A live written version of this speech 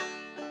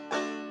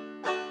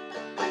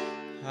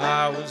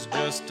I was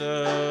just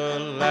a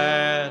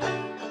lad,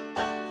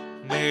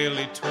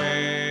 nearly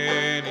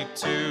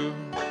 22,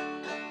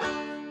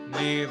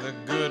 neither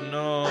good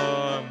nor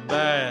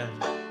bad,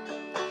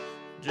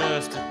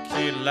 just a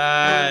kid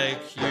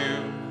like you.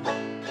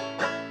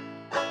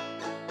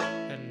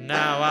 And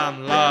now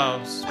I'm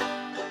lost,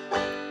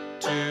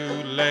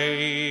 too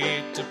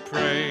late to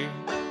pray.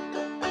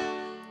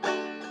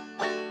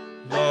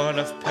 Lord,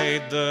 I've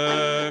paid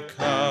the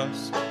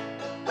cost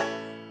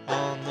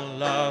on the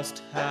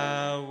lost highway.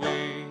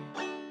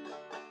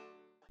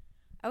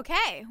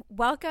 Okay,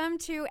 welcome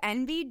to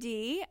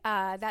NBD.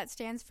 That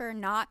stands for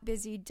Not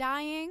Busy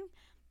Dying,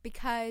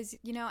 because,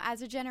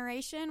 as a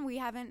generation, we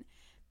haven't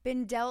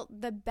been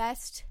dealt the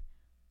best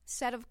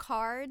set of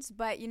cards,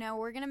 but,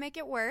 we're going to make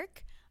it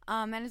work,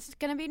 and it's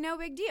going to be no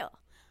big deal.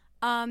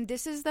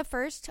 This is the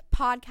first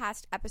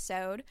podcast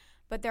episode,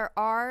 but there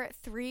are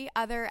 3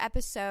 other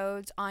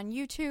episodes on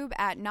YouTube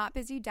at Not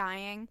Busy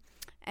Dying,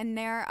 and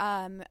they're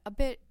a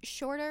bit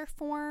shorter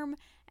form,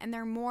 and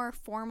they're more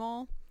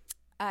formal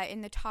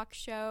in the talk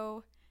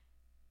show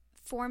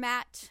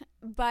format,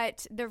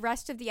 but the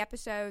rest of the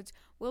episodes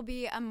will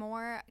be a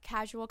more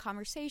casual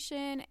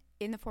conversation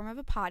in the form of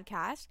a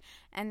podcast,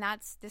 and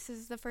this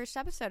is the first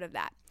episode of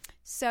that.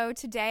 So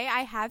today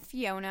I have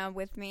Fiona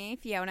with me.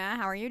 Fiona,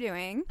 how are you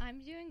doing? I'm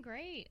doing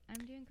great.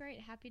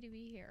 Happy to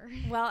be here.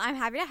 Well, I'm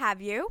happy to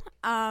have you.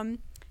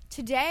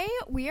 Today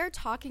we are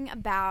talking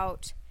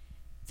about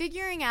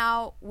figuring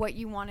out what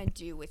you want to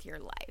do with your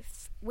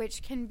life,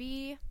 which can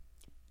be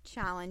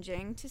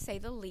challenging to say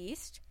the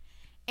least.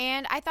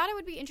 And I thought it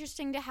would be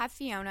interesting to have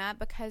Fiona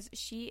because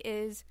she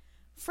is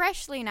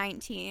freshly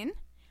 19.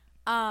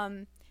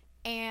 And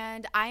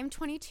I'm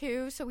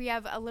 22, so we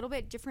have a little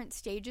bit different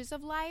stages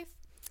of life.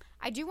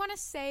 I do want to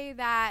say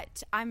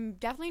that I'm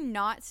definitely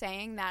not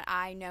saying that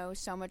I know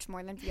so much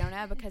more than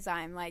Fiona because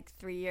I'm like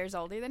 3 years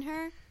older than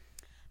her.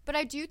 But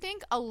I do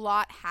think a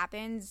lot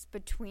happens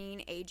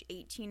between age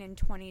 18 and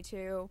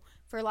 22.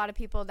 For a lot of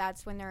people,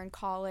 that's when they're in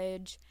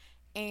college.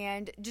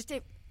 And just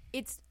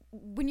it's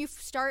when you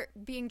start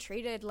being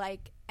treated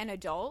like an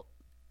adult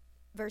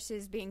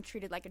versus being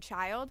treated like a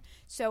child.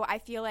 So I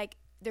feel like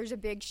there's a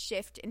big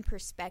shift in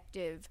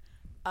perspective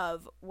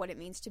of what it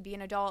means to be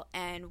an adult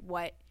and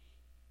what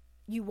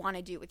you want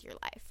to do with your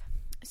life.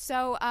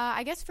 So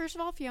I guess first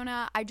of all,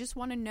 Fiona, I just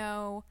want to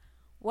know,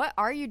 what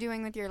are you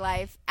doing with your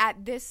life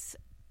at this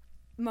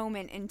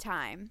moment in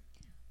time?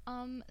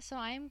 So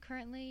I am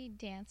currently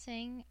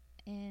dancing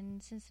in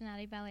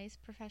Cincinnati Ballet's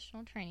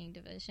professional training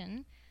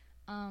division.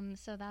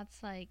 So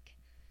that's like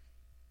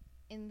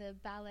in the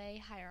ballet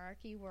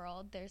hierarchy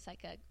world, there's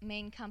like a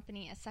main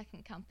company, a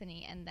second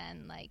company, and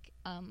then like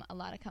a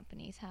lot of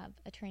companies have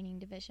a training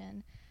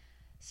division.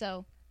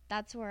 So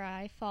that's where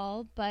I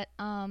fall, but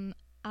I'm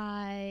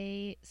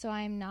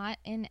not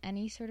in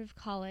any sort of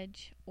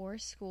college or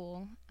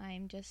school.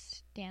 I'm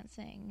just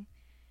dancing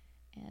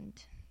and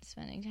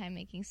spending time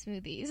making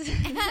smoothies.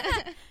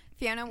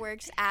 Fiona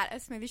works at a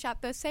smoothie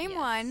shop, the same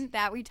one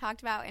that we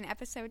talked about in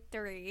episode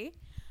 3.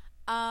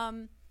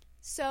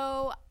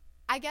 So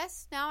I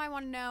guess now I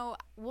want to know,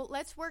 well,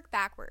 let's work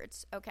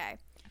backwards. Okay.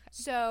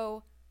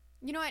 So,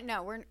 you know what?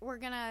 No, we're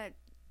going to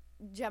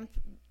jump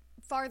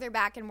farther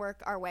back and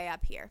work our way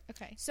up here.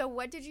 Okay. So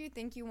what did you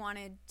think you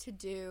wanted to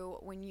do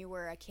when you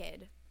were a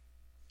kid?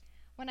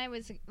 When I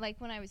was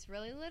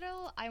really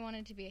little, I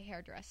wanted to be a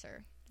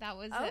hairdresser. That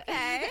was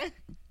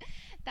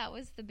that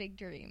was the big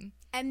dream.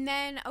 And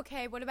then,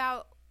 okay, what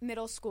about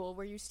middle school?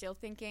 Were you still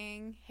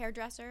thinking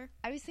hairdresser?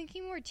 I was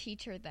thinking more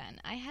teacher then.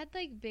 I had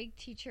big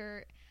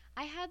teacher.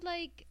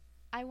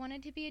 I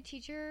wanted to be a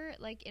teacher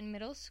in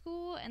middle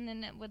school, and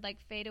then it would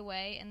fade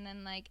away, and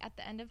then at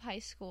the end of high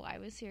school I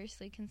was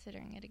seriously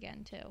considering it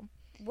again too.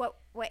 What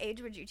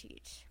age would you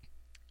teach?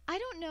 I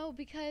don't know,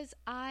 because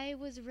I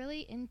was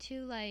really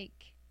into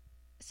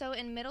so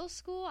in middle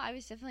school I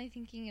was definitely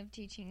thinking of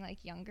teaching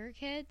younger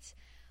kids,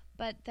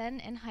 but then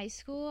in high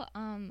school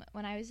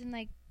when I was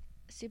in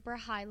super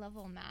high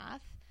level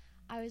math,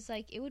 I was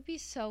it would be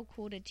so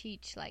cool to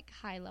teach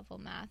high level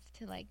math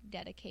to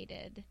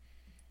dedicated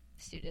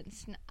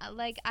students.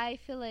 I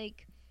feel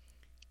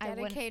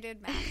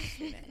dedicated math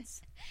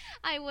students.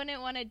 I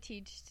wouldn't want to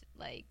teach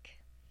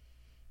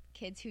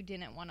kids who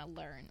didn't want to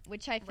learn,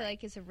 which I feel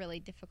is a really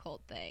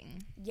difficult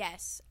thing.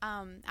 Yes.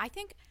 I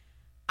think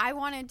I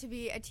wanted to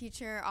be a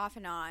teacher off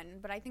and on,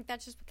 but I think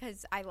that's just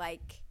because I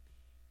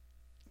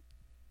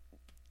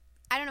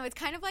don't know, it's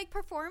kind of like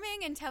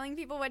performing and telling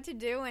people what to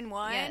do in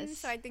one. Yes.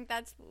 So I think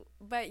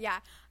but yeah.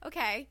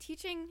 Okay,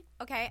 teaching.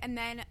 Okay, and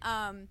then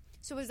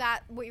so was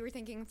that what you were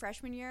thinking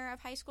freshman year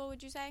of high school,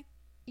 would you say?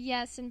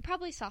 Yes, and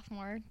probably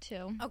sophomore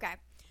too. Okay.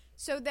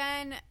 So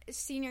then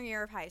senior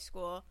year of high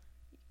school,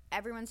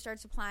 everyone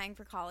starts applying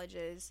for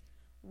colleges.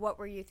 What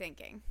were you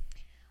thinking?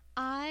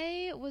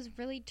 I was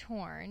really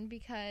torn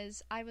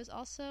because I was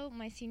also,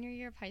 my senior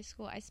year of high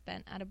school, I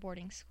spent at a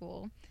boarding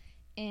school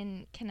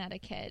in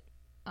Connecticut,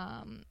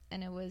 and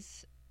it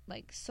was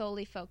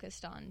solely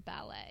focused on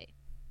ballet.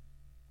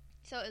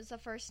 So it was the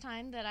first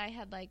time that I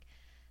had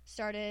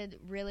started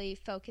really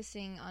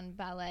focusing on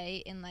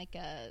ballet in like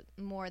a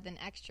more than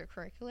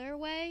extracurricular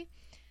way.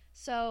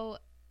 So,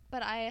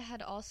 but I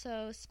had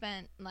also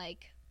spent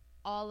like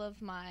all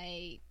of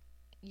my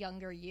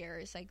younger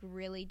years like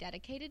really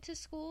dedicated to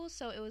school,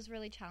 so it was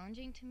really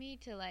challenging to me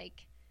to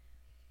like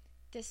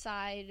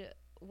decide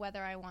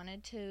whether I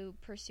wanted to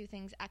pursue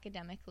things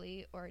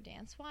academically or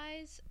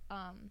dance-wise.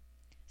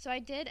 So I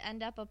did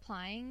end up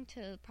applying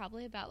to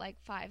probably about like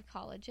 5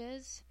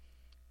 colleges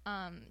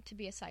to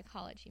be a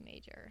psychology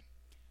major.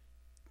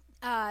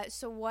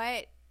 So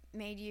what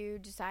made you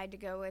decide to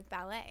go with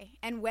ballet?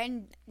 And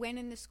when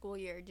in the school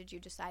year did you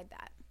decide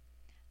that?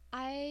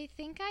 I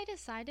think I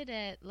decided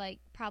it like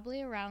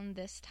probably around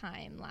this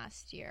time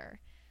last year.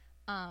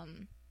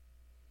 And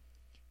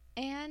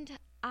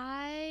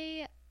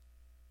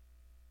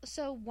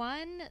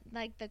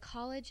like the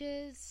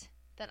colleges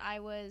that I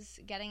was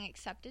getting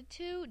accepted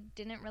to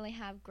didn't really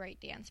have great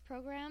dance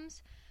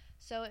programs.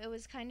 So it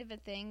was kind of a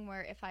thing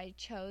where if I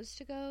chose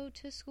to go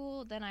to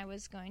school, then I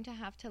was going to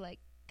have to like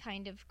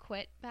kind of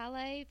quit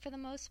ballet for the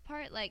most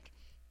part, like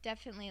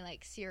definitely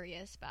like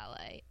serious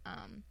ballet.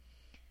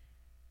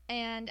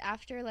 And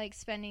after like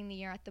spending the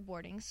year at the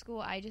boarding school,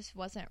 I just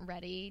wasn't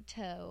ready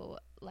to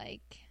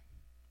like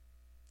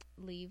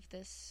leave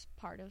this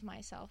part of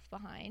myself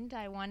behind.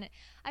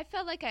 I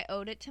felt like I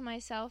owed it to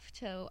myself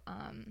to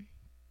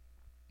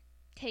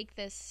take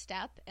this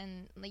step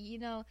and, you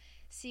know,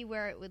 see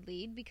where it would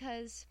lead,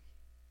 because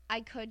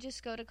I could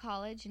just go to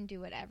college and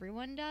do what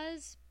everyone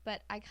does,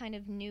 but I kind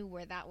of knew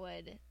where that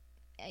would,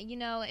 you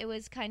know, it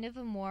was kind of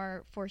a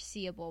more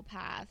foreseeable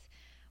path,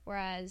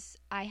 whereas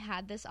I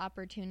had this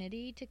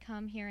opportunity to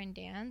come here and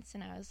dance,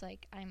 and I was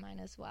like, I might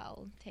as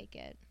well take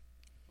it.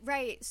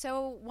 Right.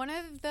 So one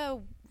of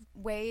the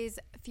ways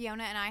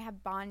Fiona and I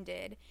have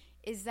bonded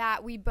is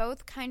that we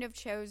both kind of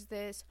chose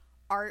this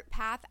art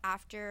path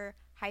after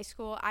high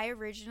school. I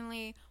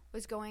originally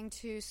was going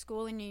to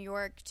school in New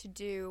York to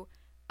do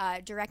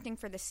directing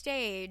for the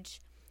stage,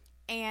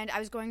 and I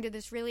was going to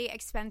this really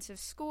expensive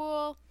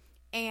school,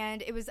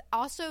 and it was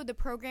also, the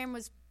program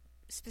was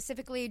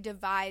specifically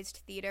devised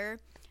theater,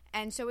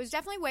 and so it was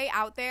definitely way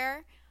out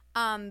there.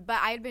 But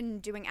I had been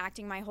doing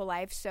acting my whole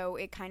life, so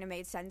it kind of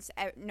made sense.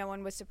 No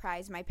one was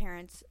surprised. My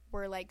parents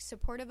were, like,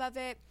 supportive of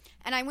it.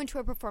 And I went to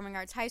a performing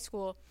arts high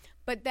school.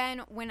 But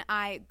then when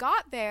I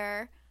got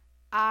there,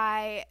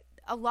 I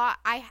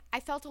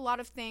felt a lot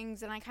of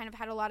things, and I kind of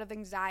had a lot of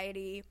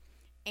anxiety.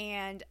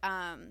 And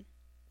a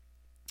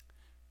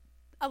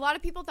lot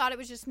of people thought it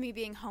was just me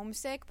being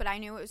homesick, but I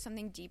knew it was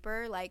something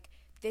deeper. Like,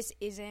 this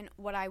isn't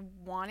what I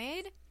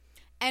wanted.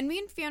 And me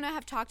and Fiona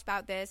have talked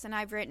about this, and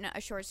I've written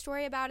a short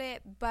story about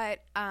it,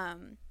 but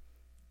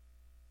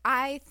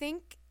I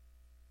think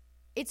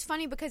it's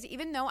funny because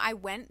even though I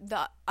went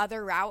the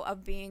other route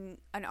of being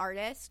an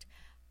artist,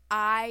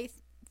 I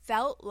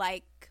felt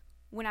like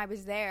when I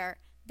was there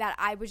that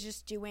I was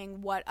just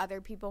doing what other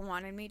people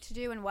wanted me to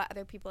do and what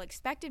other people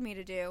expected me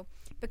to do,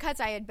 because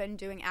I had been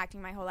doing acting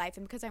my whole life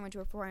and because I went to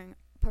a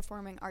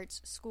performing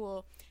arts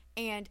school.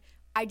 And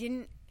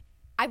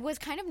I was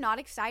kind of not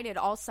excited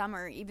all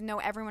summer, even though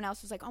everyone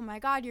else was like, oh my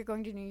God, you're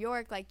going to New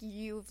York, like,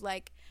 you've,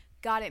 like,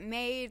 got it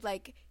made,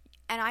 like,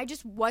 and I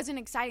just wasn't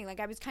excited. Like,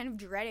 I was kind of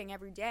dreading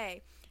every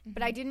day,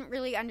 but I didn't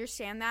really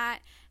understand that.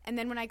 And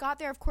then when I got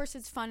there, of course,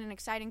 it's fun and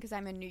exciting because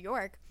I'm in New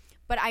York,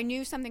 but I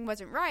knew something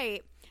wasn't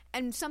right,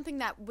 and something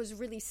that was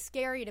really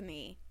scary to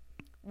me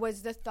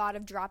was the thought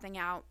of dropping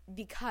out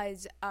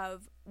because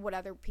of what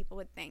other people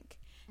would think.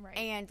 Right.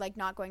 And, like,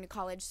 not going to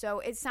college. So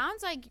it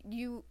sounds like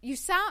you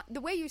sound, the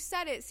way you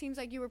said it seems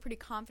like you were pretty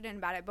confident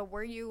about it, but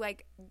were you,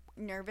 like,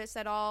 nervous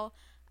at all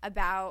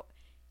about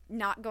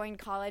not going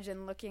to college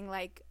and looking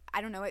like, I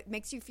don't know, it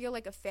makes you feel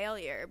like a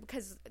failure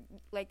because,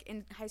 like,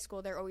 in high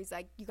school they're always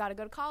like, you got to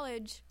go to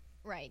college.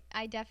 Right.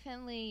 I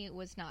definitely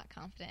was not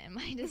confident in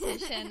my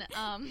decision.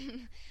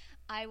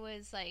 I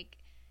was, like,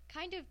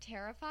 kind of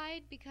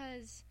terrified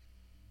because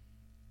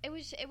it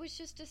was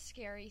just a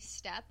scary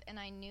step, and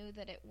I knew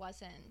that it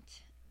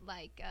wasn't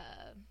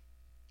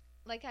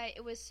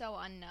it was so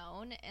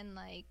unknown, and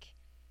like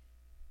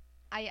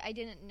I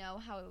didn't know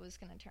how it was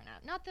going to turn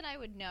out. Not that I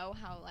would know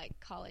how like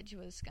college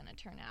was going to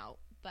turn out,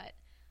 but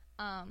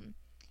and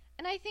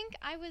I think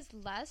I was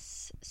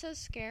less so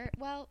scared.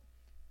 Well,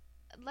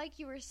 like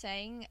you were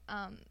saying,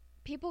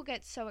 people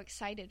get so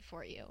excited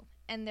for you,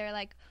 and they're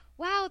like,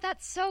 wow,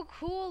 that's so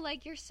cool,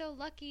 like, you're so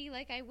lucky,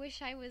 like, I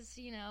wish I was,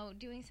 you know,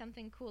 doing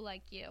something cool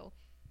like you.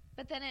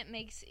 But then it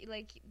makes,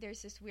 like,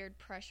 there's this weird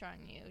pressure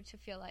on you to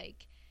feel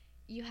like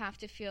you have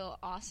to feel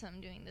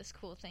awesome doing this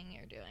cool thing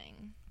you're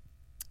doing.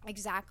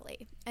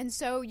 Exactly. And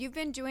so you've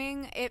been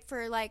doing it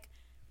for, like,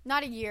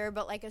 not a year,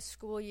 but, like, a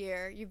school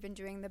year. You've been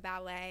doing the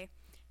ballet.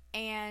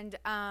 And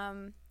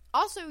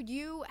also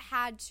you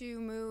had to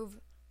move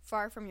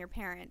far from your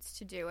parents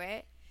to do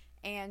it,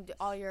 and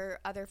all your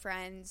other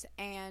friends.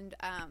 And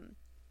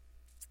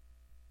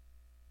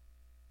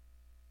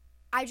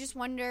I just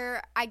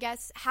wonder, I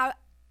guess, how,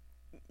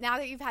 now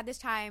that you've had this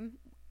time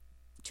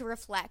to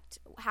reflect,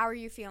 how are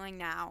you feeling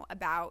now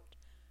about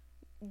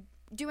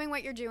doing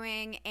what you're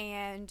doing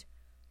and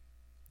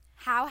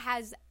how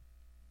has,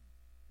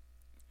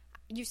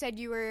 you said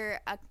you were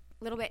a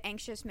little bit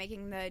anxious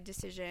making the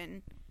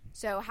decision.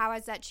 So how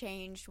has that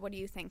changed? What do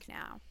you think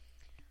now?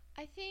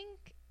 I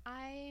think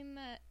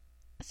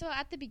so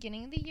at the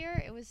beginning of the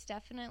year, it was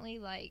definitely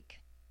like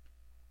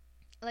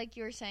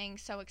you were saying,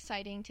 so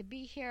exciting to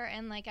be here,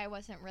 and like I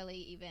wasn't really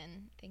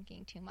even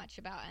thinking too much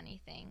about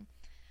anything.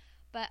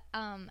 But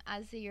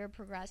as the year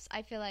progressed,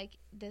 I feel like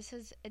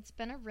it's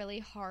been a really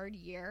hard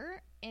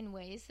year in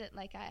ways that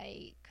like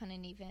I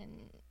couldn't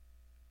even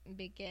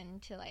begin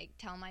to like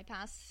tell my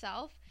past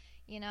self,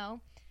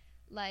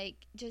 like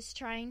just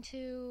trying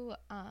to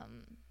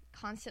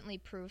constantly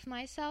prove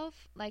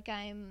myself. Like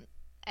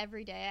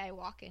every day I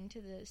walk into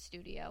the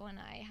studio and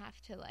I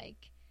have to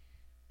like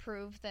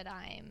prove that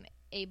I'm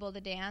able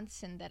to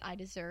dance and that I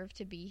deserve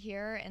to be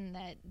here and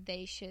that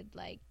they should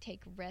like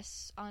take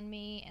risks on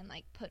me and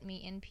like put me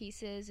in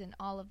pieces and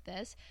all of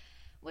this,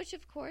 which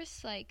of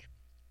course like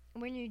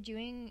when you're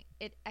doing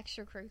it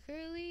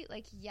extracurricularly,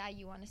 like yeah,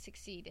 you want to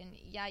succeed and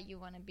yeah, you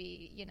want to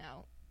be,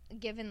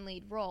 given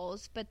lead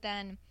roles, but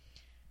then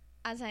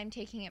as I'm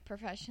taking it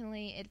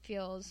professionally, it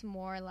feels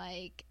more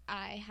like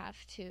I have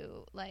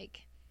to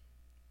like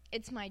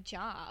it's my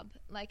job.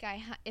 Like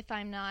if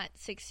I'm not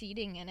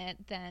succeeding in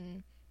it,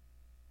 then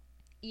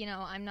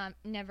I'm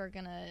never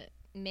gonna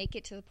make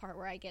it to the part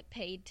where I get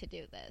paid to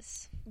do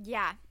this.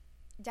 Yeah,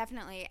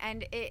 definitely.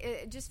 And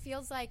it just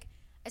feels like,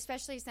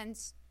 especially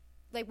since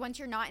like once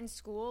you're not in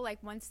school,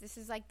 like once this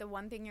is like the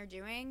one thing you're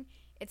doing,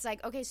 it's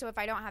like, okay, so if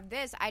I don't have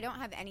this, I don't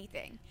have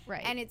anything.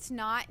 Right. And it's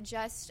not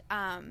just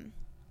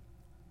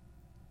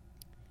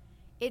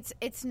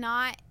it's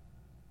not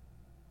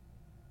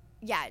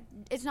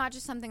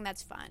just something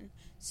that's fun.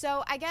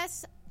 So I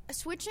guess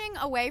switching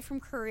away from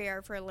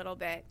career for a little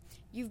bit,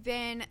 you've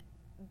been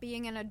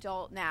being an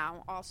adult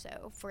now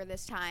also for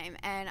this time,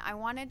 and I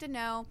wanted to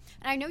know,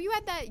 and I know you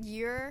had that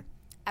year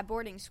at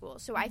boarding school,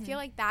 so I feel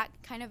like that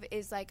kind of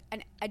is like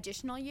an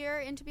additional year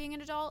into being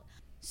an adult.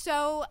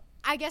 So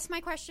I guess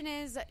my question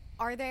is,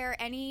 are there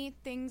any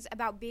things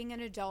about being an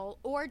adult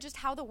or just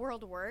how the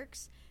world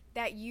works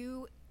that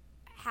you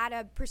had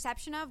a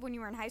perception of when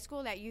you were in high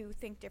school that you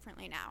think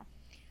differently now?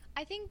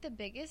 I think the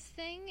biggest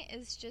thing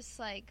is just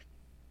like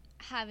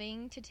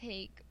having to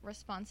take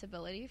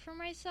responsibility for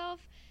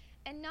myself,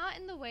 and not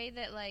in the way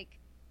that like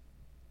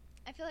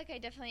I feel like I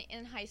definitely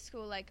in high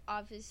school, like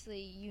obviously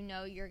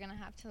you're gonna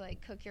have to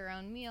like cook your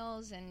own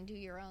meals and do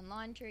your own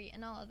laundry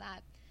and all of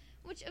that,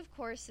 which of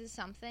course is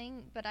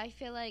something, but I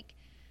feel like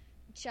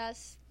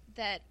just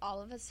that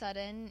all of a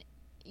sudden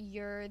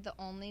you're the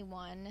only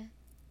one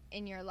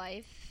in your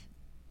life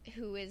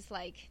who is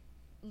like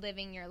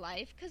living your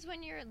life, because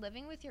when you're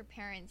living with your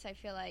parents, I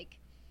feel like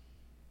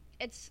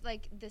it's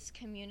like this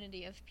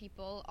community of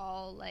people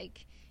all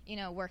like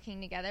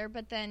working together,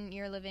 but then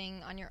you're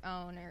living on your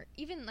own, or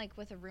even like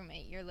with a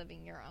roommate you're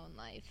living your own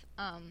life,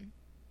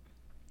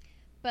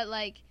 but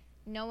like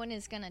no one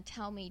is gonna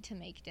tell me to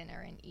make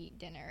dinner and eat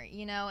dinner,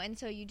 and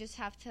so you just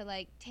have to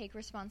like take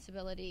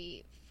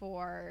responsibility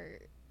for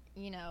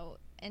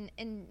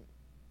and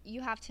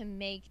you have to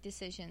make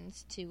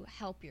decisions to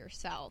help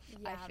yourself.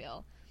 Yeah. I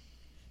feel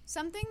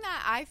something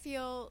that I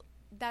feel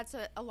that's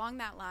along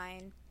that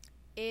line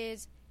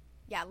is,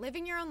 yeah,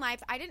 living your own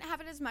life. I didn't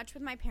have it as much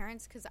with my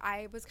parents because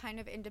I was kind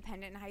of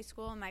independent in high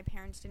school and my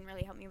parents didn't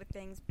really help me with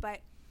things. But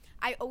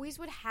I always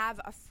would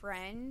have a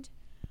friend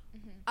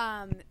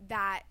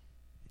that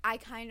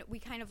we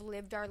kind of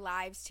lived our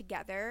lives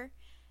together.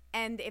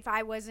 And if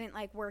I wasn't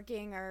like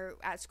working or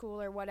at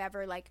school or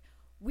whatever, like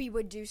we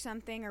would do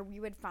something or we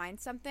would find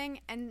something.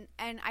 And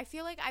I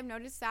feel like I've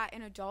noticed that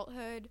in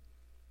adulthood.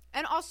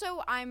 And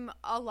also I'm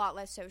a lot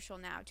less social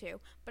now too.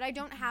 But I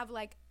don't have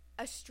like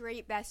a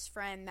straight best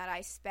friend that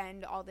I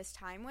spend all this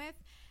time with.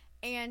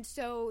 And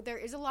so there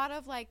is a lot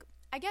of like,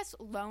 I guess,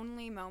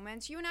 lonely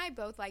moments. You and I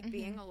both like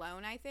being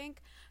alone, I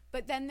think.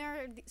 But then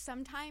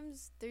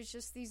sometimes there's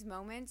just these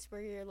moments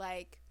where you're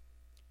like,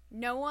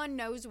 no one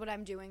knows what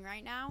I'm doing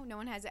right now. No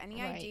one has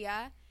any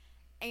idea.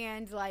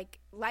 And like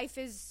life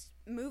is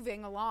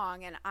moving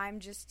along and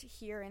I'm just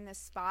here in this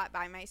spot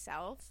by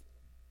myself.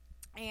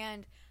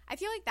 And I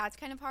feel like that's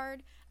kind of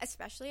hard,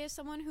 especially as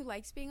someone who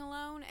likes being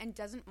alone and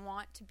doesn't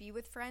want to be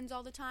with friends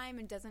all the time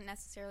and doesn't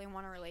necessarily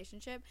want a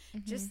relationship.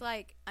 Just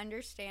like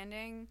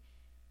understanding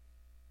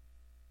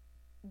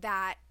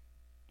that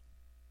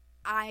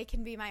I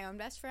can be my own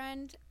best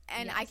friend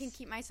and I can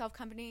keep myself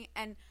company.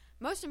 And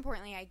most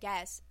importantly, I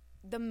guess,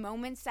 the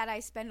moments that I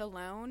spend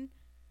alone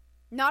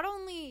not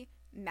only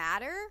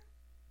matter,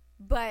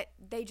 but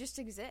they just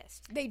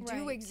exist. They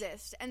do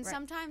exist. And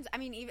sometimes, I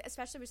mean, even,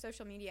 especially with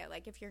social media,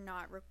 like if you're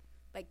not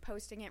like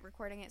posting it,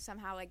 recording it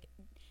somehow, like,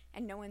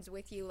 and no one's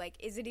with you, like,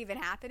 is it even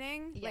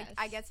happening? Yes. Like,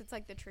 I guess it's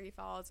like the tree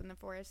falls in the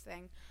forest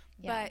thing.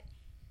 Yeah. But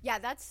yeah,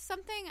 that's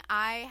something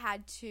I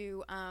had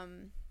to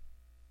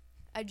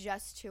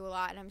adjust to a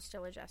lot, and I'm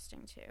still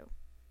adjusting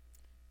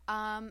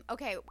to.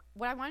 Okay,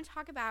 what I want to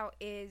talk about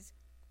is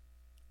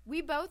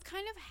we both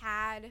kind of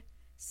had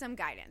some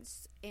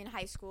guidance in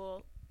high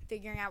school,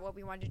 figuring out what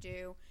we wanted to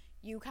do.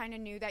 you kind of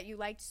knew that you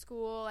liked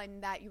school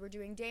and that you were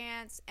doing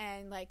dance,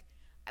 and like,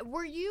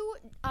 were you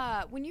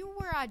when you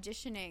were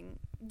auditioning,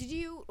 did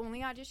you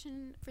only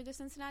audition for the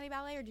Cincinnati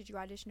Ballet, or did you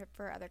audition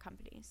for other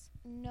companies?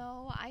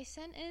 No, I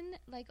sent in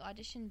like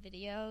audition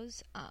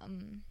videos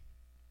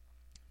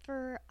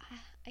for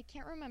I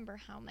can't remember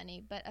how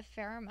many, but a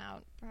fair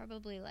amount,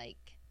 probably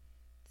like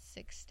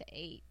 6 to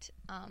 8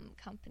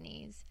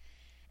 companies.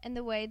 And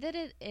the way that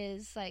it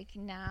is like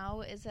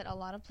now is that a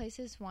lot of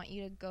places want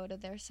you to go to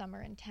their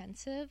summer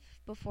intensive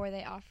before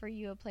they offer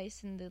you a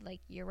place in the like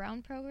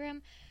year-round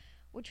program,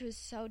 which was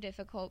so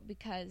difficult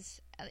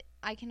because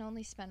I can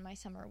only spend my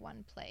summer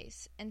one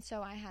place. And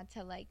so I had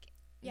to like...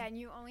 Yeah, and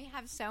you only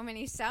have so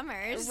many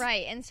summers.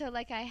 Right. And so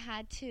like I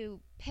had to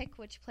pick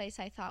which place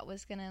I thought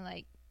was going to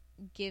like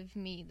give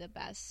me the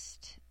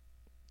best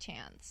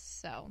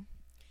chance.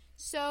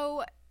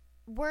 So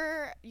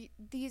were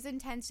these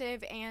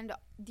intensive and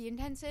the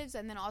intensives,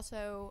 and then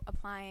also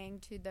applying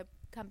to the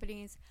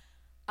companies,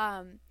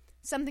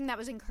 something that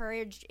was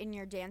encouraged in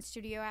your dance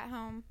studio at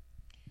home?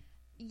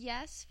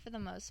 Yes, for the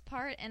most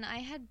part. And I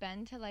had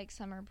been to like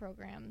summer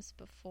programs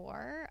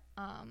before,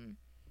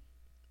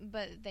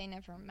 but they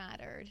never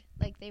mattered.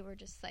 Like they were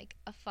just like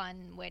a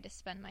fun way to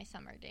spend my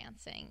summer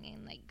dancing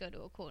and like go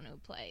to a cool new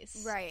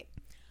place. Right.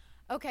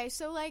 Okay,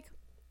 so like,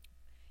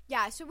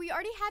 yeah, so we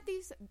already had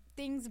these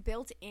things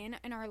built in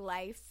our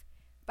life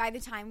by the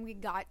time we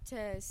got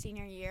to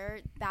senior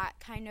year that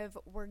kind of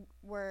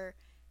were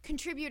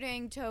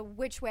contributing to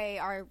which way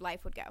our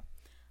life would go.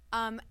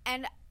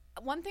 And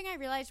one thing I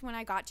realized when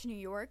I got to New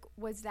York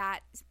was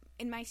that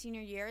in my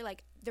senior year,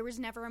 like, there was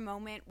never a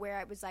moment where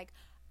I was like,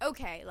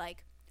 okay,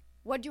 like,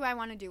 what do I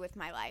want to do with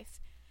my life?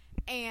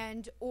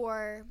 And,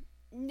 or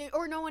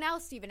no one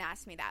else even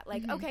asked me that.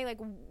 Like, okay, like,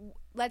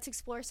 let's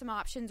explore some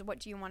options. What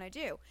do you want to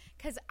do?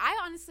 Because I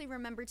honestly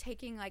remember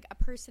taking, like, a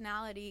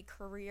personality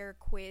career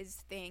quiz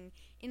thing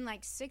in,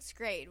 like, 6th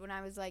grade when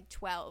I was, like,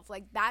 12.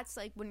 Like, that's,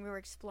 like, when we were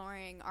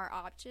exploring our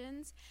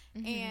options.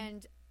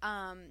 And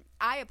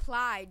I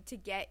applied to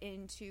get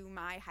into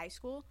my high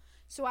school.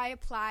 So I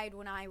applied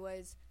when I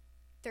was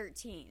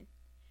 13.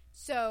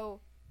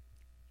 So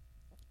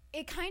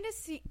it kind of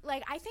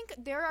like, I think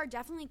there are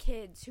definitely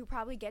kids who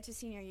probably get to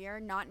senior year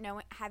not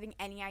having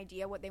any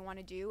idea what they want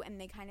to do, and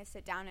they kind of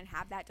sit down and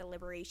have that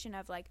deliberation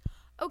of like,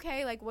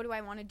 okay, like, what do I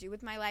want to do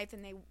with my life,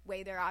 and they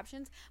weigh their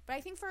options. But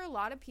I think for a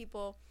lot of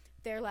people,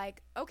 they're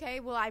like,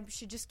 okay, well, I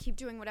should just keep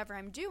doing whatever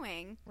I'm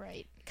doing,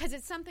 right? Because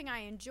it's something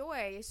I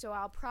enjoy, so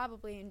I'll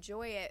probably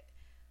enjoy it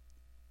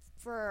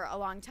for a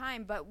long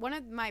time. But one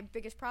of my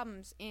biggest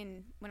problems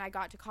when I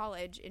got to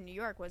college in New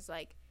York was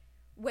like,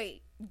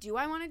 wait, do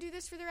I want to do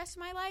this for the rest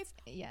of my life?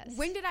 Yes.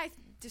 When did I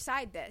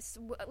decide this?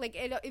 Like,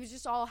 it was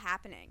just all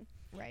happening.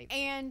 Right.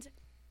 And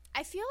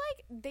I feel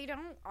like they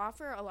don't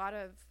offer a lot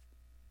of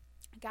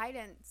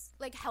guidance,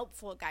 like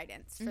helpful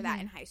guidance for that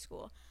in high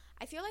school.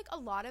 I feel like a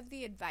lot of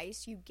the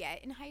advice you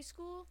get in high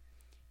school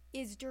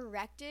is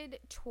directed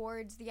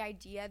towards the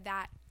idea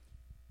that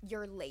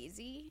you're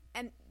lazy.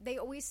 And they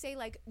always say,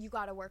 like, you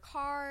got to work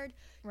hard.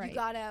 Right. You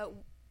got to,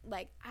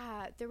 like,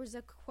 there was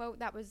a quote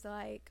that was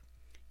like,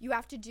 you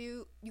got to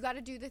do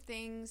the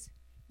things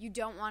you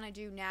don't want to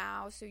do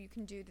now so you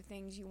can do the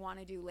things you want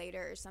to do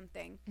later or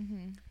something.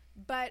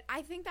 But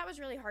I think that was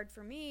really hard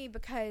for me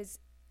because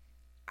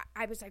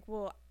I was like,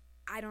 well,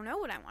 I don't know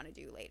what I want to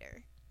do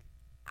later.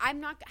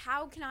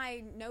 How can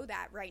I know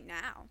that right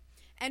now?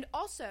 And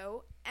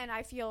also, and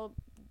I feel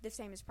the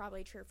same is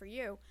probably true for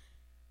you,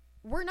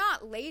 we're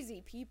not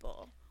lazy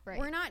people. Right.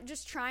 We're not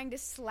just trying to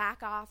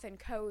slack off and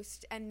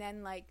coast and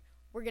then, like,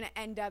 we're going to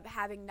end up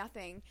having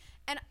nothing.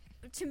 And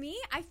to me,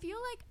 I feel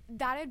like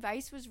that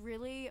advice was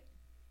really,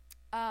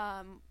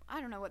 I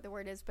don't know what the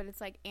word is, but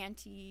it's like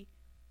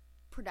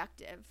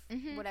anti-productive,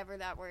 whatever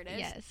that word is.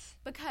 Yes.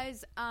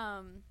 Because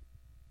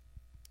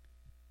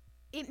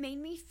it made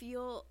me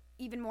feel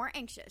even more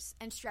anxious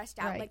and stressed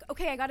out. Right. Like,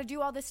 okay, I got to do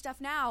all this stuff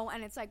now.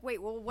 And it's like,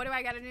 wait, well, what do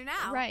I got to do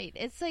now? Right.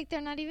 It's like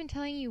they're not even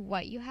telling you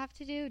what you have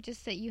to do,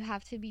 just that you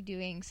have to be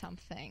doing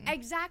something.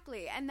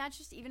 Exactly. And that's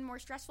just even more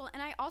stressful.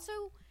 And I also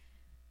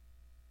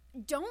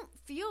don't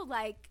feel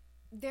like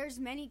there's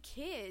many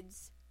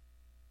kids,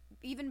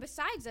 even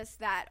besides us,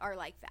 that are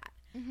like that.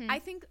 I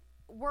think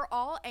we're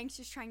all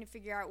anxious trying to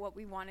figure out what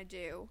we want to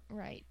do.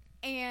 Right.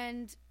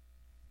 And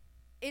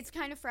it's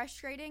kind of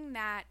frustrating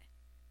that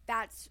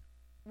that's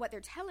what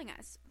they're telling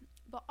us.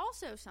 But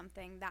also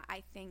something that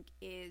I think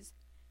is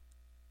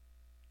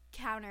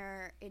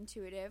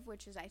counterintuitive,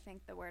 which is, I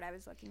think, the word I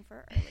was looking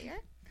for earlier,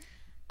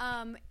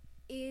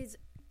 is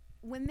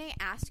when they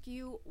ask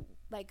you,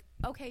 like,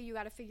 okay, you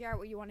got to figure out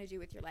what you want to do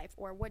with your life,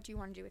 or what do you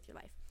want to do with your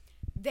life,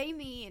 they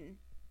mean,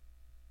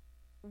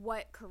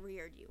 what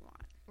career do you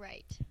want?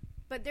 Right.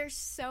 But there's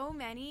so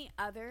many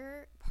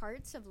other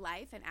parts of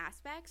life and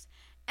aspects,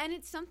 and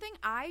it's something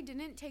I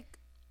didn't take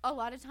a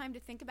lot of time to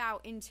think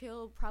about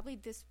until probably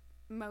this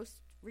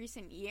most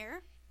recent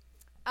year,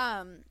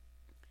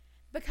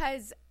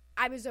 because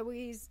I was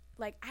always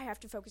like, I have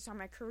to focus on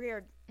my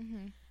career,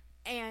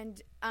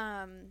 and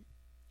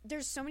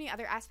there's so many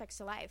other aspects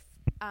to life.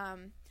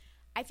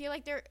 I feel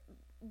like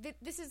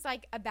this is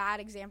like a bad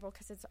example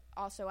because it's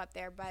also up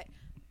there, but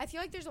I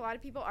feel like there's a lot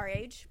of people our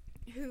age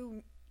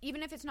who,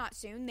 even if it's not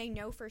soon, they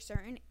know for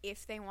certain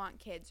if they want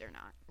kids or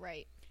not.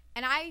 Right.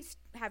 And I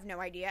have no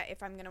idea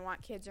if I'm going to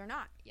want kids or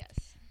not.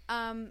 Yes.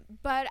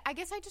 But I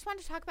guess I just want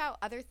to talk about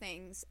other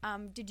things.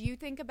 Did you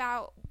think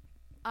about,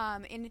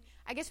 I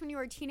guess when you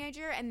were a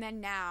teenager and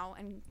then now,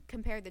 and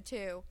compare the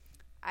two,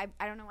 I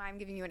don't know why I'm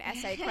giving you an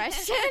essay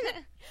question,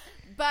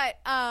 but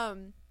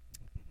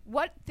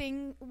what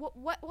things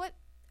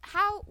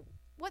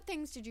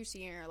did you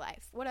see in your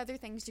life? What other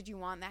things did you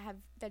want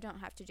that don't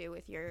have to do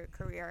with your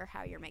career or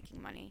how you're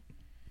making money?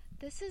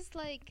 This is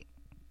like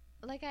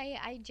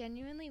I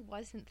genuinely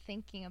wasn't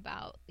thinking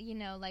about,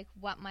 like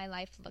what my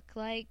life looked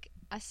like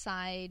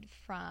aside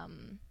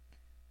from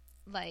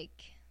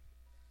like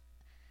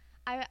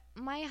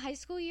my high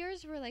school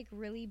years were like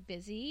really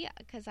busy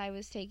because I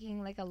was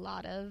taking like a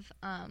lot of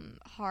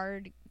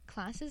hard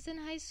classes in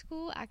high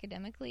school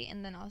academically,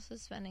 and then also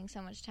spending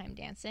so much time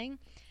dancing.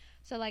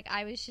 So like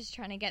I was just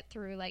trying to get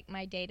through like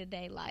my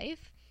day-to-day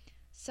life.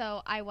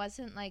 So I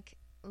wasn't like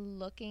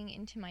looking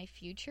into my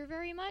future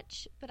very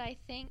much, but I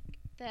think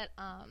that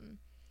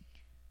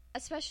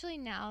especially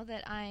now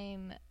that I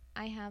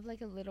have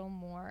like a little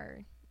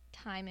more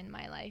time in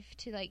my life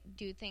to like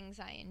do things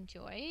I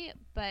enjoy,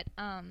 but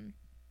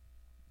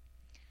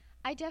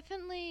I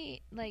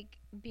definitely like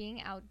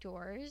being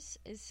outdoors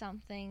is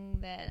something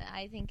that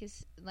I think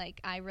is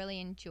like I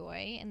really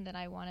enjoy, and that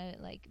I want to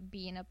like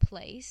be in a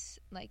place,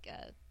 like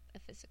a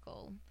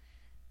physical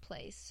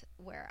place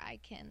where I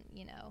can,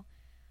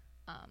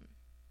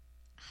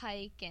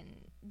 hike and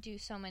do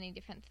so many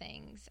different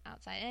things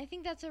outside. And I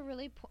think that's a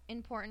really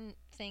important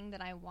thing that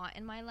I want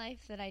in my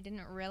life that I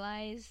didn't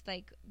realize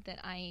like that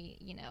I,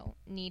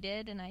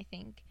 needed. And I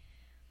think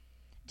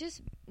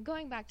just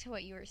going back to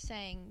what you were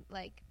saying,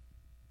 like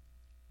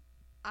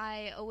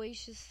I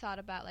always just thought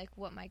about like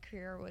what my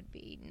career would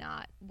be,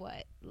 not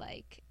what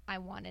like I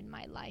wanted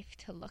my life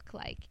to look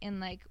like,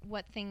 and like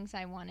what things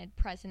I wanted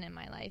present in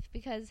my life,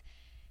 because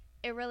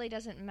it really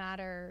doesn't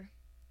matter.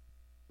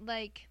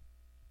 Like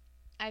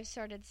I've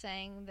started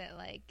saying that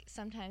like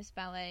sometimes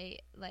ballet,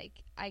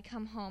 like I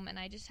come home and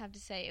I just have to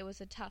say it was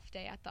a tough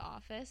day at the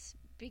office,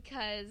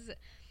 because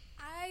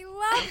I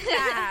love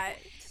that.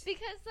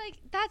 Because like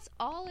that's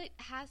all it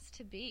has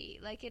to be.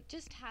 Like it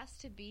just has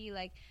to be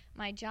like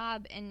my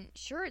job, and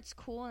sure it's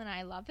cool and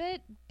I love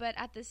it, but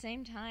at the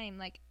same time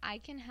like I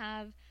can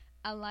have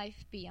a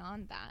life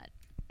beyond that.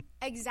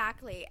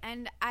 Exactly.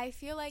 And I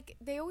feel like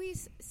they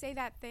always say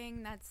that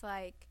thing that's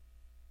like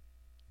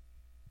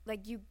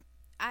you,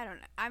 I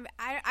don't know.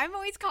 I'm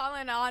always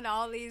calling on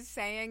all these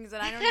sayings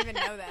and I don't even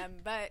know them,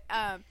 but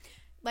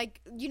like,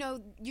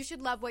 you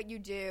should love what you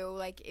do.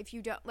 Like if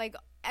you don't like,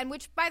 and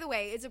which by the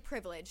way is a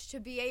privilege to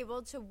be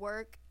able to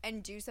work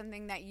and do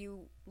something that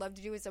you love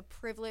to do is a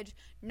privilege,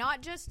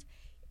 not just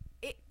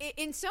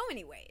in so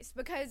many ways,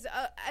 because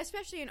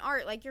especially in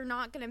art, like you're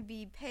not going to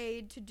be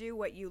paid to do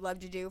what you love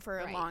to do for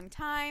a long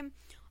time.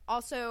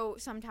 Also,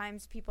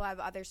 sometimes people have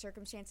other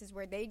circumstances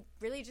where they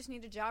really just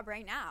need a job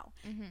right now.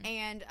 Mm-hmm.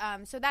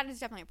 And so that is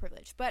definitely a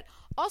privilege. But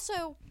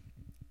also,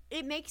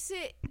 it makes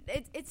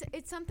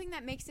it's something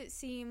that makes it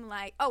seem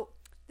like,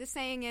 the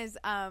saying is,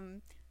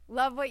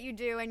 love what you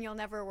do and you'll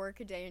never work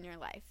a day in your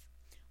life.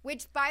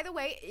 Which, by the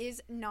way,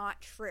 is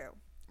not true.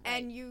 Right.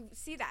 And you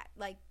see that.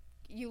 Like,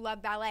 you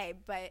love ballet,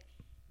 but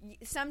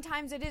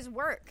sometimes it is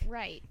work.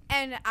 Right.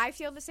 And I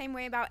feel the same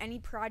way about any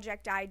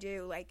project I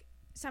do. Like,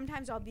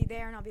 sometimes I'll be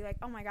there and I'll be like,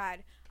 oh my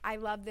God, I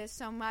love this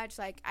so much.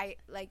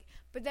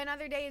 But then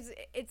other days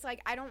it's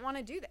like, I don't want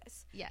to do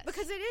this. Yes.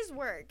 Because it is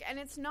work and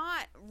it's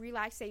not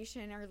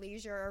relaxation or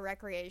leisure or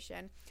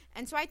recreation.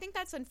 And so I think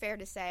that's unfair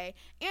to say.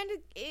 And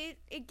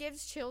it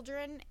gives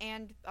children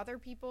and other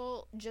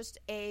people just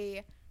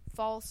a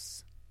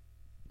false,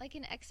 like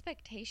an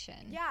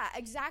expectation. Yeah,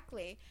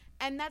 exactly.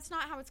 And that's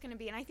not how it's going to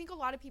be. And I think a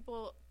lot of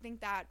people think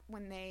that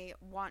when they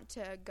want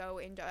to go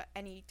into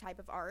any type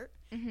of art,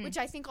 mm-hmm. which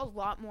I think a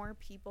lot more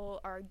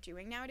people are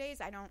doing nowadays.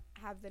 I don't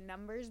have the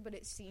numbers, but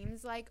it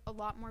seems like a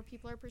lot more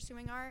people are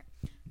pursuing art.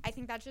 I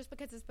think that's just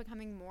because it's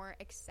becoming more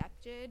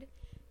accepted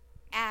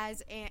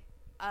as a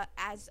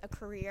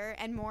career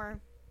and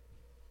more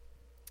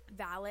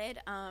valid.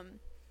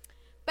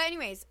 But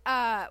anyways,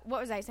 what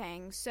was I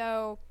saying?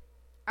 So,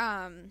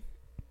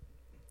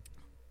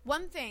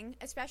 one thing,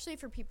 especially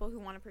for people who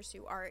want to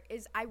pursue art,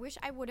 is I wish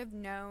I would have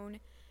known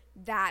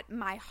that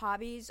my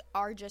hobbies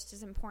are just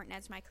as important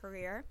as my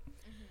career.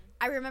 Mm-hmm.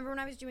 I remember when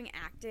I was doing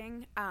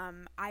acting,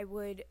 I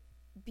would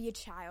be a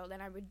child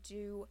and I would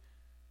do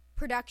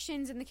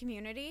productions in the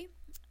community,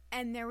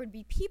 and there would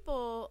be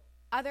people,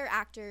 other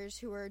actors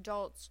who were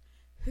adults,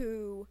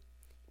 who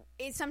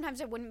sometimes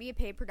it wouldn't be a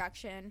paid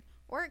production,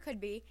 or it could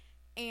be,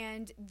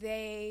 and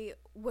they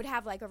would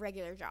have like a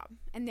regular job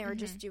and they were mm-hmm.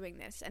 just doing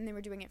this and they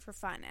were doing it for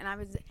fun. And I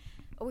was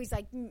always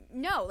like,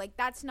 no, like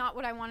that's not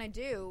what I want to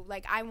do.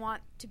 Like I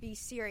want to be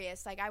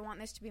serious. Like I want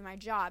this to be my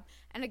job.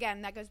 And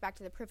again, that goes back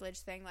to the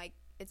privilege thing. Like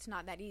it's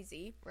not that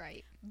easy.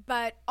 Right.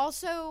 But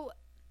also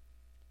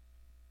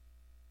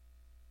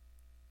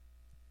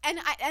And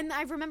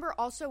I remember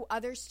also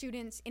other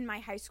students in my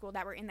high school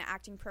that were in the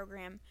acting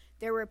program.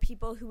 There were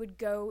people who would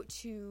go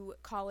to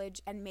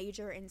college and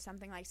major in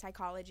something like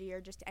psychology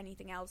or just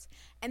anything else,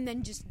 and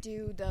then just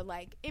do the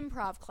like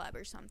improv club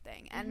or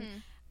something. And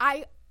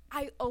I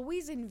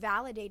always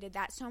invalidated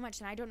that so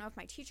much, and I don't know if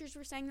my teachers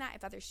were saying that,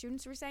 if other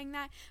students were saying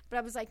that, but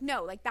I was like,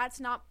 no, like that's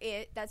not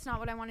it. That's not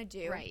what I want to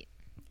do. Right.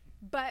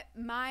 But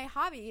my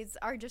hobbies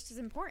are just as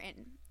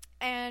important,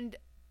 and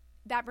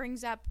that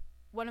brings up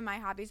one of my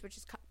hobbies, which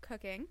is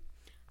cooking.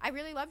 I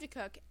really love to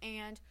cook,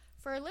 and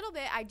for a little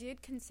bit, I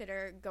did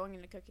consider going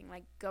into cooking,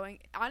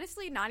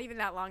 honestly, not even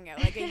that long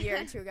ago, like a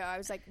year or two ago. I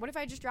was like, what if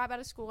I just drop out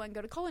of school and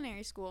go to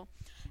culinary school?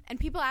 And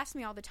people ask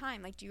me all the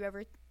time, like, do you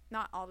ever,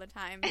 not all the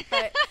time,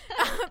 but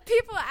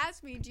people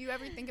ask me, do you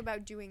ever think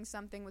about doing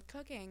something with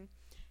cooking?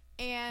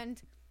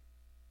 And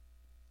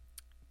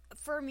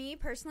for me,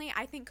 personally,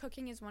 I think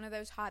cooking is one of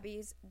those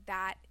hobbies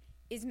that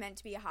is meant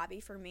to be a hobby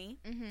for me.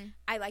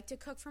 I like to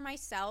cook for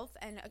myself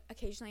and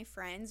occasionally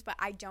friends, but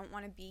I don't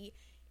want to be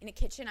in a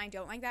kitchen. I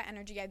don't like that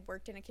energy. I've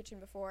worked in a kitchen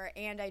before,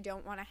 and I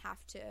don't want to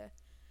have to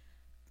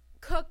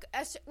cook.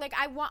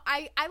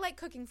 I like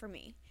cooking for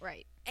me.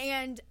 Right.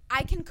 And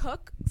I can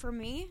cook for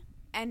me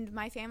and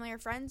my family or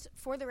friends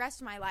for the rest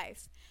of my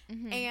life.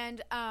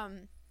 And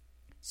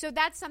so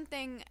that's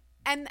something,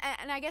 and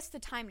I guess the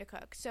time to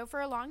cook. So for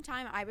a long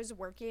time, I was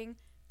working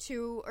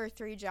 2 or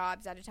 3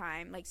 jobs at a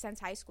time, like since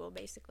high school,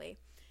 basically.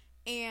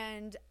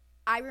 And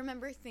I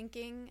remember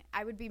thinking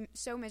I would be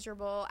so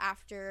miserable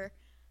after.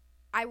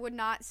 I would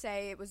not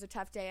say it was a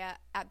tough day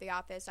at the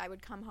office. I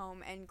would come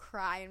home and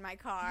cry in my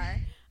car.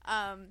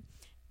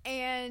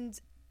 And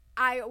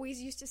I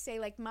always used to say,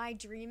 like, my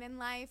dream in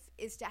life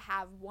is to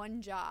have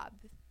one job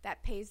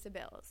that pays the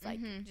bills, like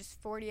just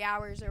 40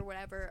 hours or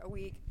whatever a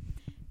week.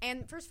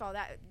 And first of all,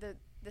 that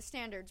the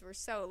standards were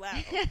so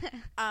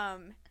low.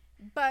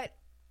 But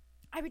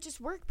I would just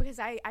work because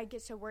I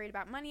get so worried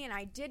about money, and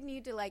I did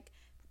need to, like,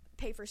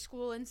 pay for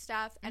school and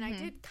stuff, and I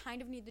did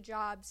kind of need the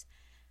jobs.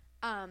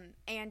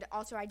 And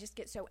also I just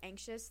get so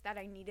anxious that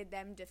I needed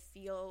them to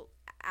feel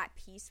at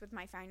peace with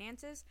my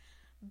finances.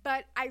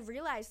 But I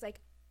realized, like,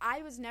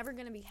 I was never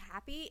going to be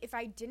happy if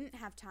I didn't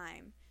have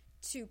time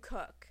to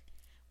cook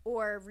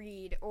or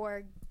read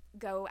or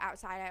go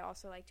outside. I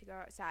also like to go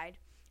outside.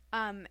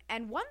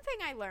 And one thing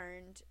I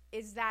learned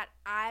is that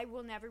I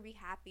will never be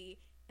happy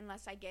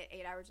unless I get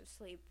 8 hours of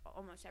sleep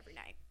almost every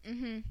night.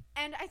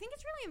 And I think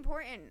it's really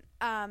important,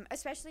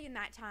 especially in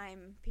that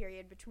time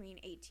period between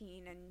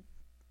 18 and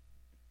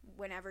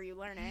whenever you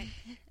learn it,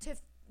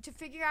 to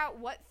figure out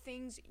what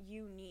things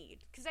you need.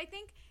 Because I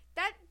think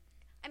that,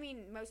 I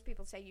mean, most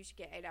people say you should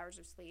get 8 hours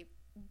of sleep,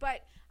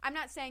 but I'm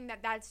not saying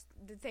that that's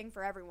the thing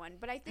for everyone.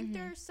 But I think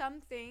there are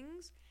some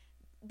things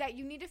that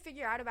you need to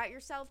figure out about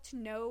yourself to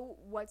know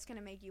what's going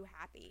to make you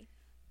happy.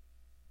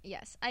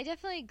 Yes, I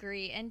definitely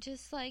agree. And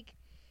just, like,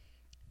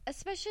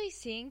 especially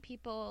seeing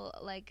people,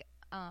 like,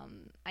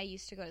 I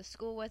used to go to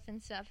school with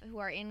and stuff who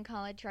are in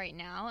college right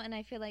now, and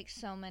I feel like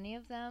so many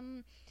of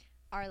them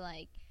are,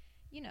 like,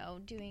 you know,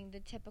 doing the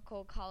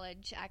typical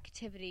college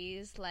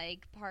activities,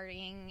 like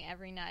partying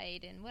every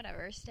night and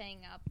whatever, staying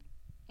up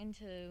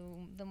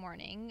into the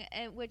morning,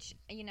 which,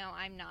 you know,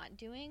 I'm not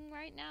doing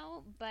right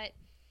now, but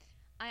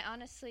I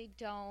honestly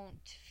don't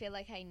feel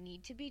like I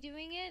need to be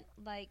doing it.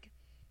 Like,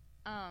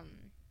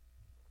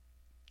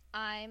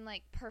 I'm,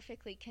 like,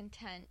 perfectly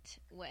content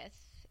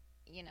with,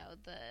 you know,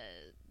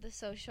 the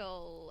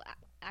social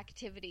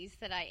activities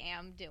that I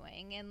am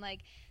doing, and, like,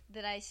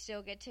 that I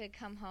still get to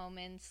come home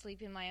and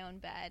sleep in my own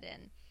bed.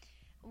 And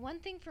one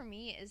thing for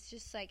me is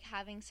just, like,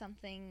 having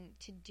something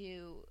to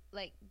do,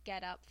 like,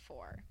 get up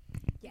for.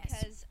 Yes.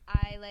 Because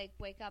I, like,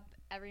 wake up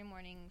every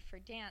morning for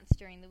dance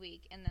during the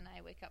week, and then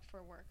I wake up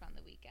for work on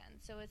the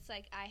weekend. So it's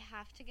like I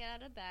have to get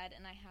out of bed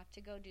and I have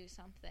to go do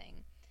something,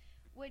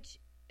 which,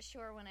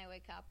 sure, when I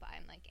wake up,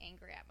 I'm, like,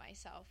 angry at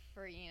myself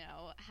for, you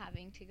know,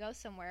 having to go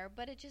somewhere,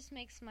 but it just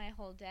makes my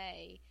whole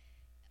day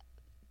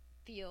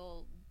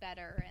feel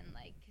better, and,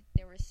 like,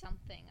 there was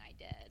something I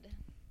did.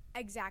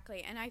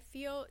 Exactly. And I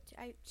feel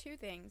two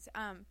things.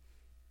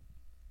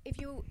 If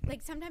you,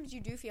 like, sometimes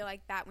you do feel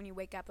like that when you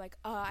wake up, like,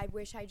 oh, I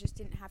wish I just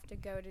didn't have to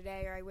go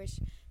today, or I wish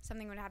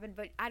something would happen.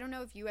 But I don't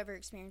know if you ever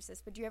experience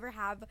this, but do you ever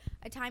have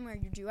a time where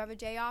you do have a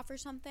day off or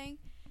something,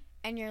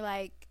 and you're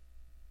like,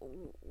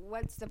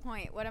 what's the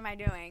point? What am I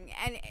doing?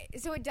 And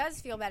so it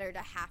does feel better to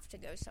have to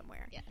go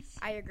somewhere. Yes.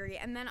 I agree.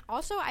 And then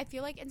also I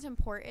feel like it's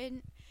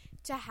important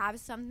to have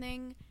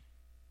something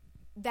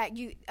that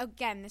you,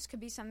 again, this could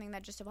be something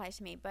that just applies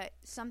to me, but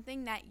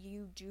something that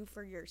you do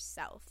for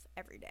yourself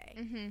every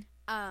day.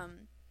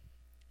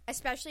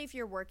 Especially if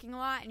you're working a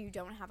lot and you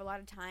don't have a lot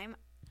of time.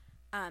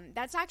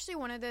 That's actually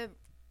one of the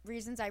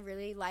reasons I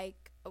really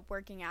like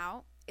working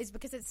out, is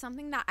because it's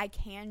something that I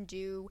can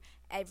do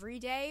every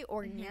day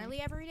or nearly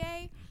every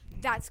day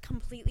that's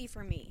completely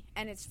for me,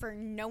 and it's for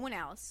no one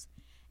else.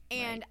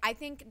 And I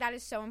think that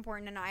is so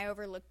important, and I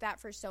overlooked that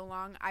for so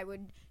long. I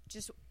would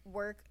just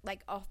work,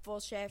 like, a full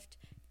shift,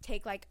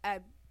 take, like,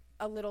 a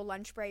a little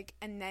lunch break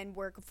and then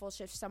work a full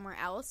shift somewhere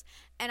else,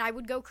 and I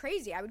would go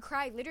crazy. I would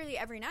cry literally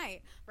every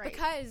night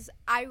because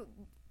I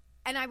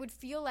would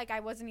feel like I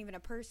wasn't even a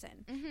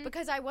person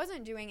because I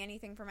wasn't doing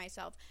anything for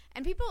myself.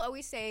 And people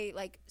always say,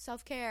 like,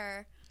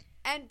 self-care,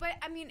 but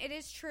I mean, it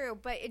is true,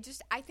 but it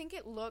just, I think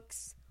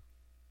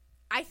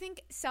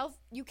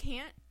you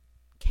can't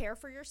care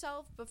for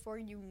yourself before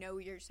you know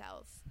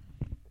yourself.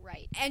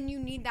 Right. And you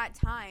need that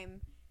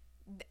time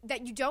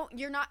that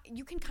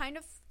you can kind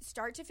of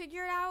start to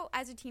figure it out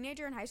as a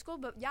teenager in high school,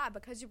 but yeah,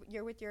 because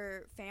you're with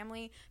your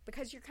family,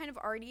 because you're kind of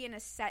already in a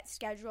set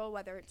schedule,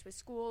 whether it's with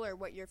school or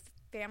what your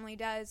family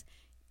does,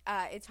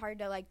 it's hard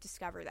to, like,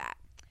 discover that.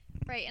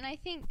 Right. And I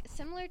think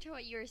similar to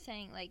what you were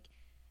saying, like,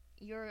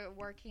 you're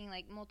working,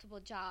 like, multiple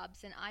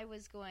jobs, and I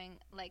was doing,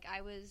 like,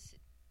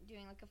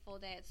 a full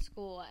day at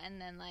school and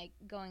then, like,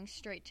 going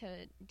straight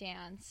to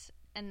dance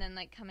and then,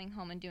 like, coming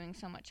home and doing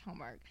so much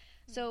homework.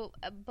 So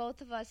both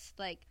of us,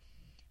 like,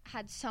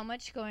 had so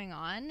much going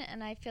on,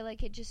 and I feel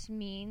like it just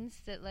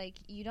means that, like,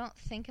 you don't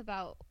think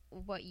about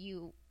what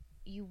you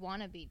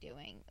want to be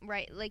doing,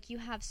 right? Like, you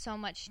have so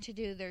much to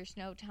do, there's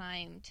no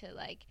time to,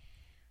 like,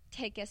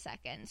 take a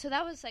second. So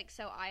that was, like,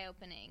 so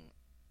eye-opening.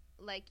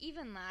 Like,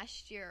 even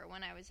last year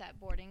when I was at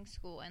boarding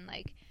school and,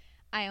 like,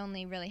 I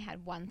only really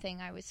had one thing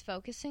I was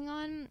focusing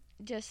on,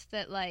 just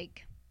that,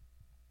 like,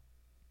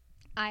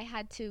 I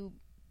had to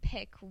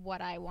pick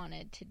what I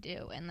wanted to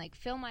do and, like,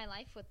 fill my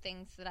life with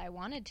things that I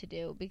wanted to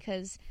do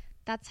because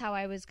that's how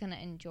I was going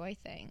to enjoy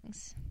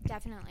things.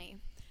 Definitely.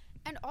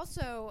 And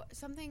also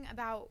something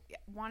about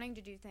wanting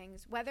to do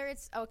things, whether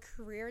it's a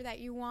career that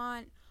you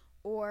want,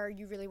 or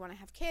you really want to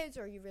have kids,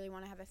 or you really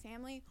want to have a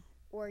family,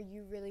 or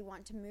you really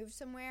want to move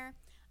somewhere,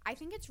 I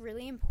think it's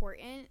really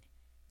important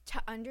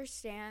to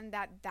understand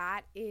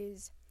that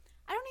is,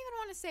 I don't even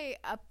want to say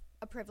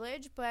a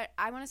privilege, but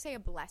I want to say a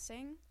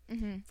blessing.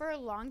 For a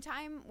long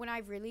time, when I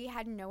really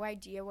had no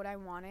idea what I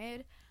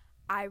wanted,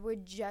 I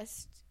would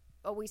just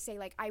always say,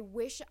 like, I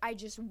wish I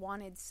just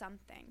wanted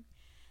something.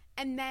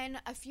 And then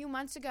a few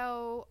months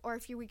ago or a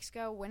few weeks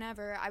ago,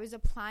 whenever, I was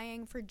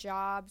applying for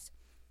jobs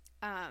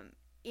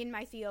in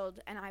my field,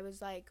 and I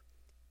was, like,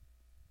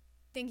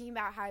 thinking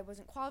about how I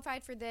wasn't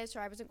qualified for this or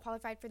I wasn't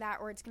qualified for that,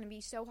 or it's going to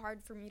be so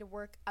hard for me to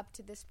work up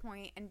to this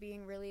point, and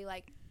being really,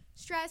 like,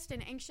 stressed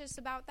and anxious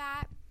about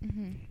that.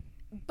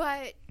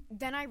 But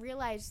then I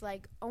realized,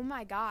 like, oh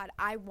my God,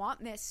 I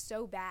want this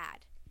so bad.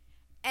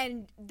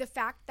 And the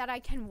fact that I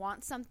can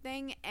want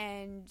something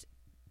and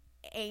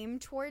aim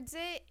towards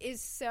it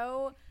is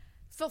so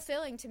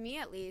fulfilling to me,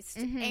 at least.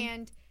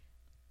 And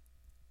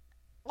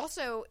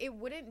also, it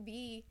wouldn't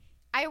be,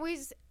 I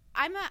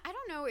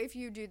don't know if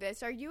you do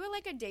this. Are you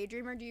like a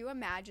daydreamer? Do you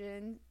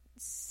imagine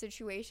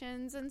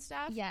situations and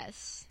stuff?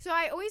 Yes. So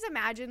I always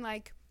imagine,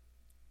 like,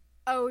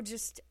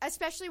 just,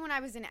 especially when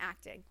I was in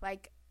acting,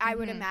 like, I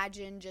would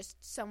imagine just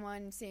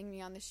someone seeing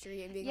me on the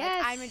street and being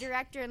like, I'm a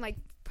director, and, like,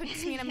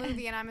 puts me in a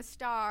movie and I'm a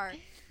star.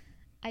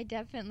 I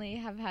definitely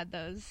have had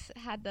those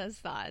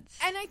thoughts.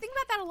 And I think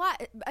about that a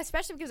lot,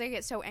 especially because I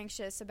get so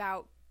anxious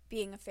about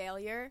being a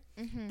failure.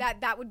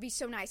 That would be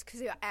so nice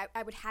because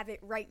I would have it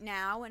right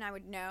now and I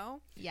would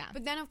know. Yeah.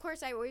 But then, of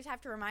course, I always have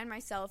to remind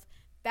myself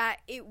that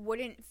it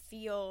wouldn't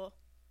feel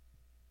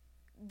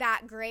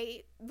that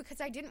great because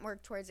I didn't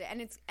work towards it.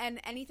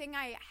 And anything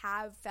I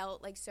have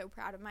felt, like, so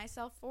proud of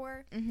myself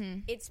for,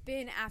 it's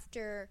been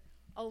after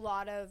a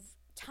lot of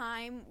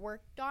time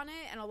worked on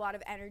it and a lot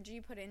of energy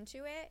put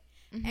into it.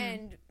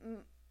 And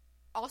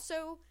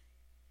also,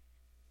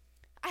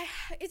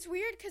 it's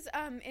weird because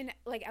in,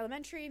 like,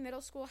 elementary,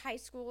 middle school, high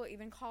school,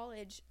 even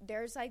college,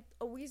 there's, like,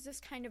 always this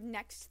kind of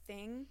next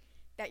thing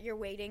that you're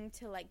waiting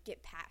to, like,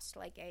 get past,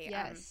 like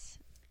a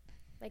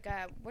like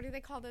a, what do they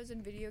call those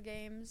in video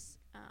games?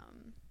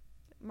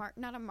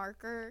 Not a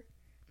marker,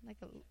 like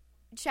a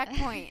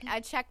checkpoint.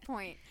 A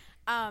checkpoint.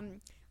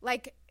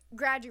 Like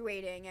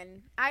graduating,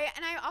 and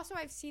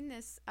I've seen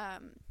this. I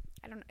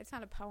don't know. It's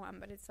not a poem,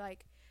 but it's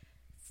like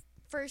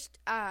first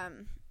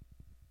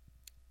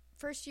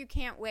you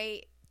can't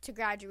wait to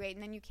graduate,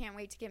 and then you can't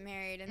wait to get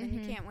married, and then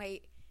you can't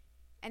wait,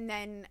 and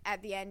then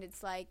at the end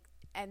it's like,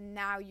 and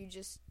now you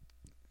just.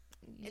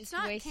 It's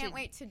not wasted. Can't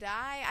wait to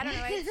die. I don't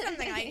know. It's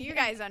something like, you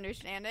guys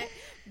understand it.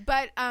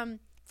 But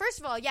first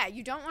of all, yeah,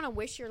 you don't want to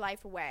wish your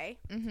life away.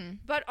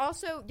 But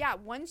also, yeah,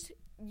 once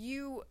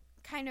you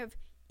kind of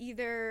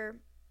either,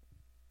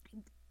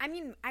 I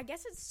mean, I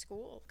guess it's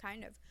school,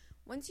 kind of.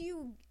 Once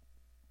you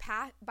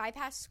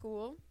bypass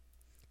school,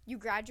 you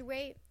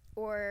graduate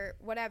or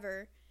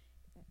whatever,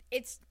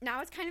 it's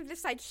kind of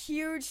this, like,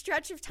 huge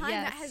stretch of time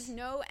that has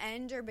no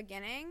end or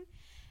beginning.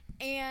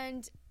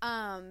 And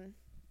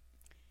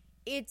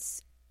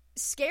it's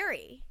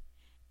scary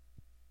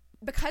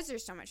because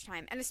there's so much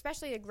time, and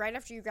especially, like, right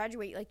after you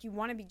graduate, like, you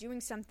want to be doing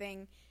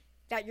something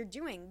that you're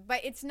doing, but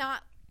it's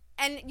not,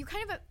 and you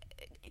kind of,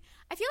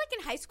 I feel like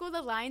in high school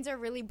the lines are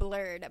really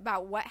blurred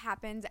about what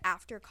happens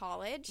after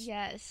college.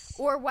 Yes.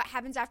 Or what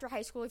happens after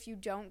high school if you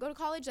don't go to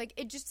college. Like,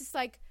 it just is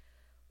like,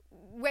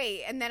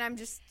 wait, and then I'm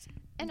just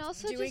and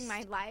also doing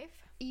my life.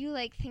 you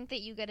like think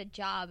that you get a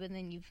job and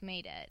then you've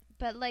made it,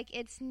 but like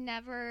it's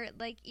never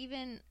like,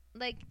 even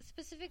like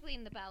specifically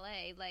in the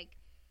ballet, like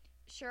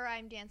sure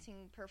I'm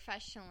dancing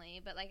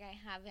professionally, but like I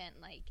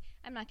haven't, like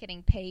I'm not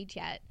getting paid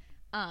yet.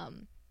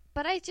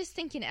 But I just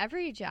think in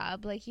every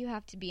job, like you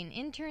have to be an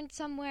intern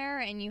somewhere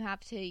and you have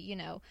to, you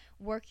know,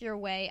 work your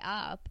way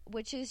up,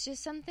 which is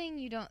just something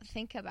you don't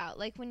think about.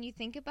 Like when you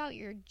think about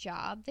your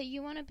job that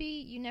you want to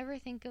be, you never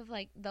think of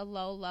like the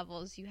low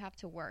levels you have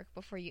to work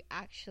before you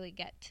actually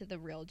get to the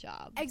real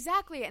job.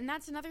 Exactly. And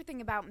that's another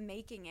thing about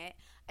making it,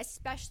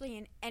 especially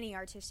in any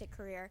artistic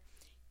career.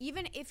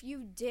 Even if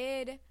you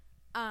did,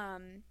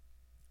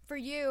 for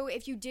you,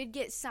 if you did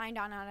get signed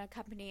on a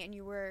company and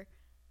you were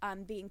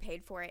being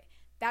paid for it,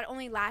 that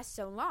only lasts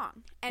so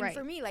long. And Right.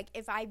 for me, like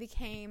if I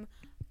became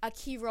a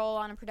key role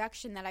on a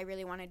production that I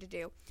really wanted to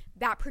do,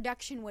 that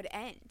production would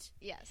end.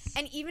 Yes.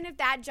 And even if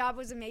that job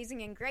was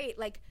amazing and great,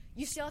 like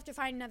you still have to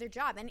find another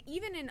job. And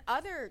even in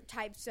other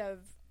types of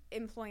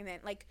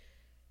employment, like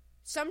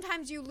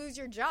sometimes you lose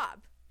your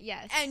job.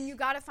 Yes. And you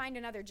got to find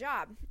another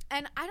job.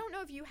 And I don't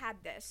know if you had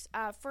this.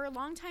 For a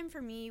long time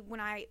for me,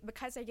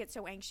 because I get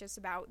so anxious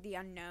about the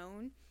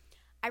unknown,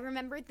 I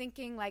remember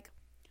thinking like,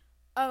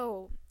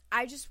 oh,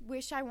 I just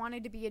wish I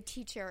wanted to be a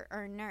teacher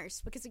or a nurse.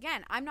 Because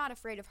again, I'm not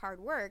afraid of hard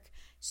work.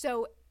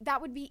 So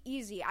that would be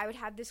easy. I would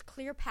have this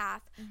clear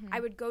path. Mm-hmm. I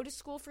would go to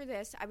school for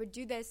this. I would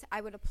do this. I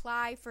would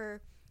apply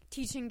for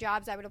teaching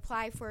jobs. I would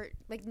apply for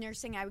like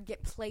nursing. I would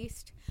get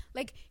placed.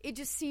 Like it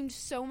just seemed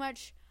so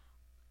much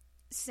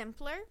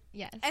simpler.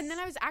 Yes. And then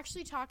I was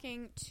actually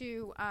talking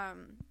to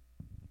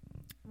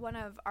one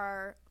of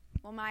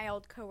my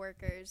old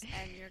coworkers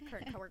and your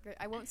current coworker.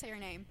 I won't say her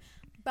name,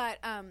 but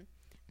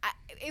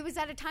it was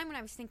at a time when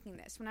I was thinking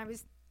this, when I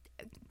was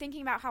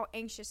thinking about how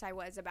anxious I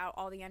was about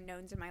all the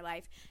unknowns in my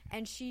life.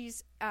 And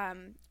she's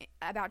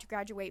about to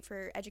graduate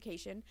for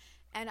education,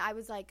 and I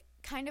was like,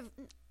 kind of,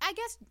 I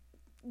guess,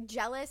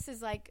 jealous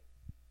is like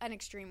an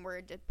extreme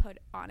word to put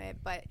on it,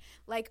 but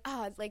like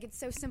it's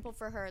so simple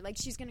for her. Like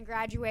she's gonna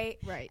graduate,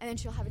 right, and then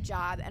she'll have a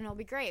job and it'll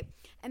be great.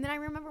 And then I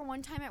remember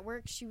one time at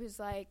work, she was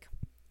like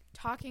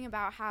talking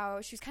about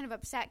how she was kind of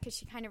upset because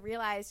she kind of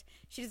realized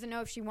she doesn't know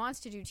if she wants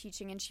to do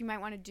teaching and she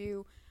might want to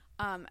do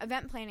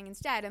event planning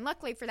instead. And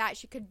luckily for that,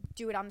 she could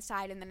do it on the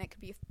side and then it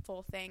could be a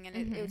full thing, and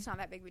it was not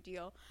that big of a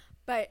deal.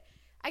 But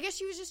I guess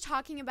she was just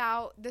talking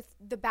about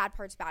the bad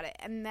parts about it,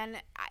 and then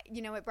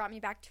it brought me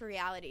back to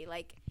reality.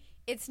 Like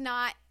it's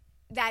not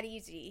that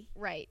easy.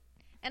 Right.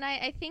 And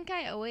I think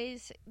I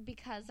always,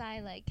 because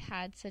I like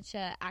had such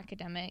a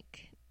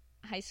academic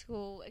high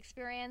school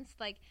experience,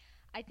 like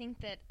I think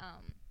that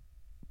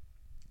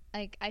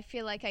like I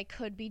feel like I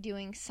could be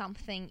doing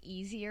something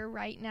easier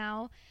right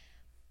now,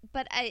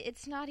 but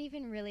it's not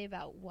even really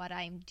about what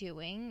I'm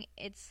doing.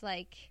 It's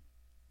like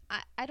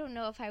I don't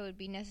know if I would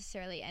be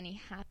necessarily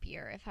any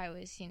happier if I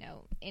was,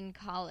 in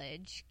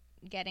college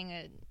getting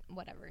a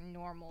whatever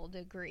normal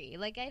degree.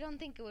 Like I don't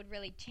think it would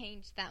really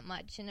change that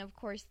much, and of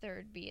course there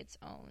would be its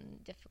own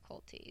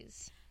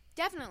difficulties.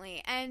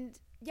 Definitely. And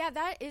yeah,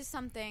 that is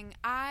something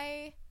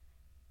I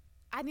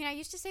mean, I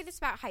used to say this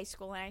about high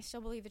school, and I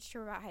still believe it's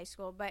true about high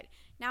school, but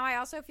now I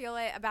also feel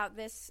it about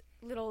this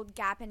little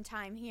gap in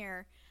time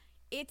here.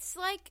 It's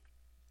like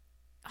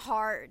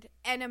hard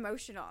and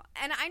emotional.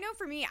 And I know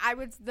for me, I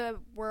was the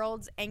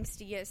world's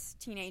angstiest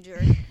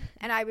teenager,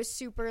 and I was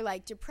super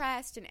like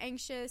depressed and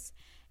anxious.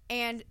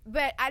 And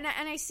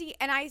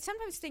I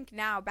sometimes think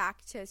now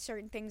back to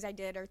certain things I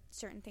did or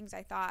certain things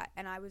I thought,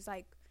 and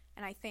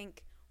I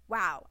think,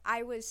 wow,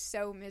 I was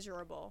so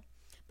miserable.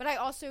 But I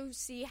also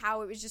see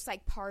how it was just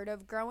like part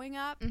of growing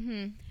up.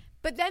 Mm-hmm.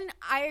 But then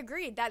I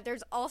agreed that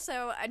there's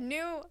also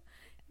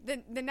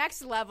the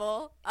next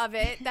level of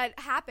it that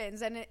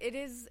happens, and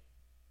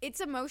it's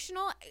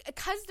emotional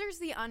because there's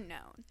the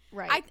unknown.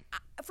 Right.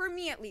 For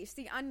me at least,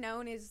 the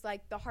unknown is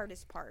like the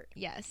hardest part.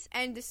 Yes.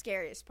 And the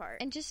scariest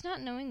part. And just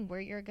not knowing where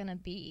you're going to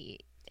be.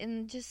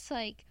 And just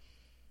like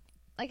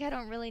I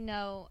don't really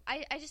know.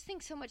 I just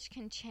think so much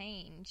can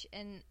change.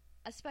 And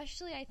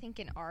especially I think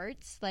in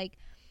arts, like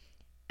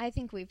I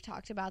think we've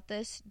talked about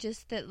this,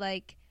 just that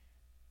like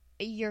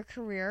your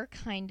career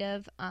kind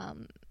of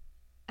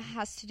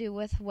has to do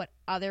with what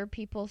other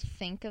people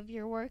think of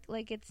your work.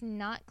 Like it's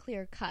not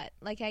clear cut.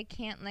 Like I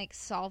can't like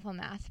solve a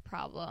math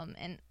problem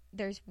and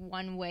there's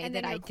one way and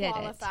that I did it. And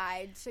then you're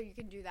qualified so you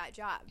can do that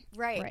job.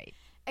 Right.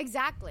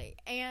 Exactly.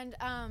 And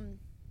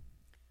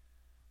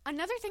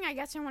another thing I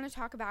guess I want to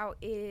talk about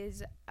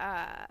is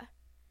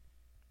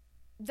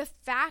the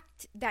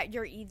fact that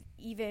you're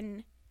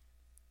even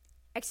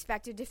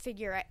expected to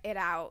figure it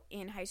out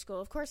in high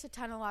school. Of course,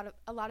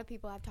 a lot of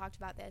people have talked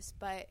about this,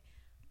 but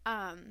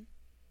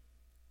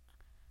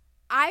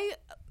I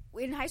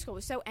in high school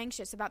was so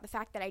anxious about the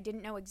fact that I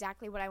didn't know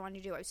exactly what I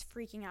wanted to do. I was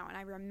freaking out, and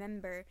I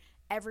remember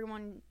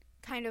everyone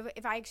kind of,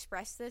 if I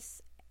expressed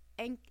this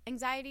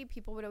anxiety,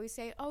 people would always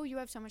say, "Oh, you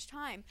have so much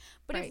time,"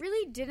 but right. It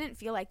really didn't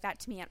feel like that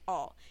to me at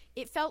all.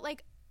 It felt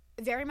like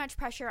very much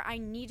pressure. I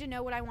need to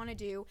know what I want to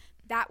do.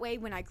 That way,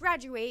 when I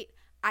graduate,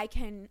 I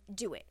can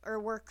do it or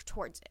work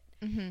towards it.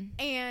 Mm-hmm.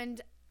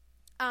 And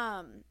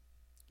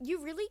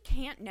you really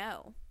can't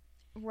know.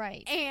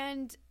 Right.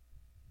 And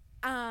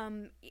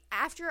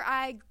after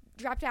I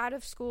dropped out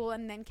of school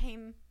and then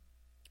came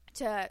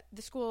to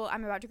the school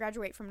I'm about to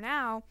graduate from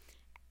now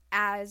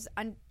as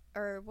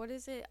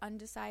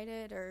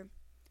undecided or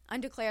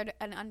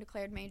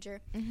undeclared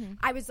major,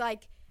 I was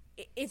like,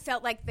 it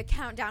felt like the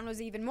countdown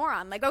was even more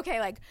on. Like, okay,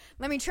 like,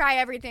 let me try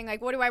everything.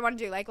 Like, what do I want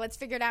to do? Like, let's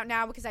figure it out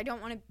now because I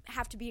don't want to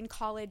have to be in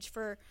college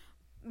for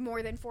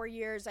more than 4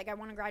 years. Like, I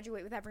want to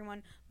graduate with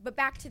everyone. But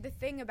back to the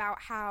thing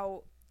about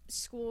how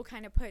school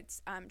kind of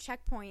puts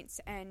checkpoints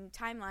and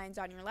timelines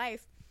on your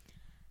life,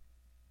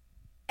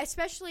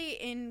 especially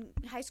in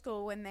high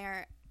school when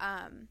they're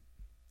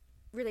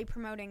really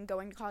promoting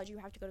going to college, you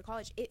have to go to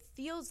college. It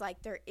feels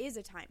like there is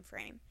a time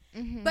frame,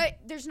 but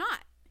there's not.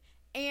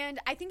 And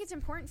I think it's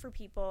important for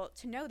people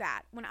to know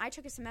that. When I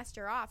took a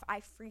semester off,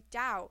 I freaked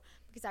out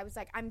because I was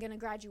like, I'm going to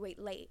graduate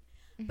late.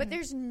 But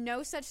there's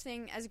no such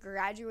thing as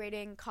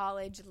graduating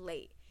college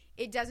late.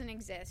 It doesn't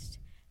exist.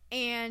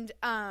 And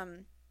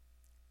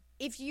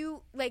if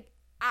you, like,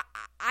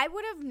 I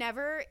would have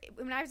never,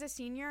 when I was a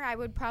senior, I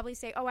would probably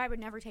say, oh, I would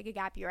never take a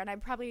gap year. And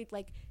I'd probably,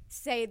 like,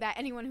 say that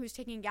anyone who's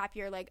taking a gap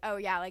year, like, oh,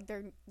 yeah, like,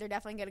 they're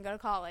definitely going to go to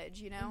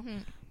college, you know?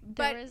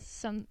 But there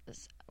was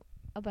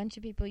a bunch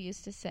of people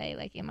used to say,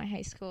 like, in my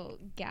high school,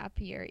 gap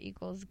year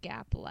equals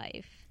gap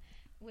life,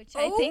 which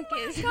I think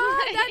is, oh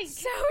my God, like,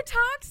 that's so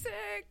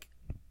toxic.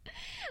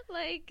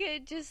 Like,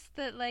 just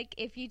that, like,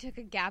 if you took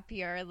a gap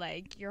year,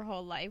 like, your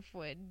whole life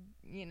would,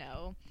 you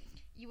know,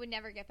 you would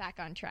never get back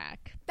on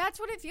track. That's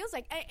what it feels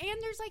like.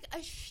 And there's, like,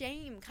 a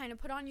shame kind of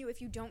put on you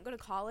if you don't go to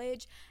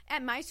college.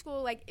 At my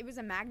school, like, it was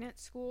a magnet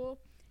school,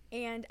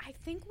 and I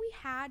think we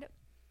had,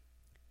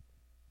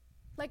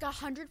 like,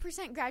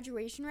 100%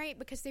 graduation rate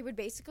because they would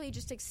basically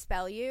just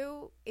expel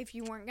you if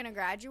you weren't going to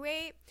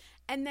graduate.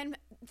 And then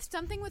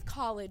something with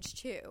college,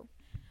 too.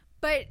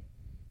 But,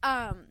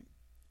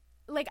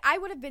 like, I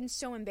would have been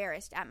so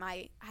embarrassed at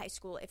my high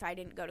school if I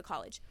didn't go to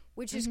college,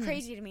 which is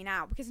crazy to me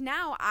now. Because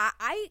now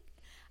I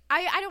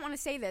don't want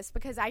to say this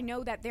because I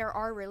know that there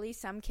are really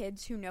some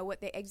kids who know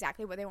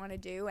exactly what they want to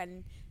do,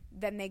 and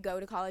then they go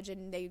to college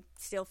and they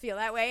still feel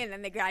that way, and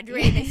then they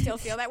graduate and they still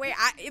feel that way.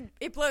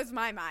 It blows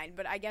my mind,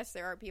 but I guess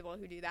there are people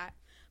who do that.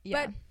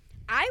 Yeah. But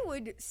I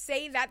would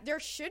say that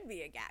there should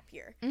be a gap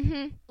year.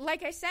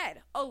 Like I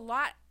said, a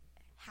lot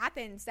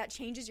happens that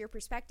changes your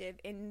perspective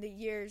in the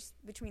years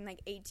between, like,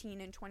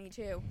 18 and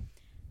 22.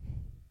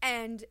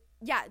 And,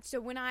 yeah,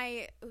 so when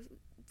I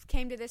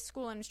came to this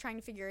school and was trying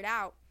to figure it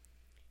out,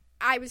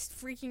 I was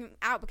freaking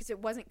out because it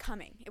wasn't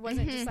coming. It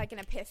wasn't just, like, an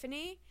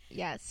epiphany.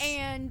 Yes.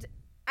 And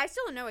I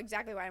still don't know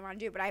exactly what I want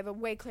to do, but I have a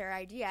way clearer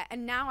idea.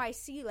 And now I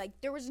see,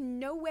 like, there was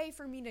no way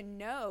for me to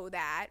know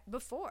that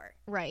before.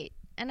 Right.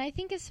 And I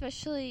think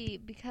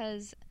especially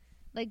because,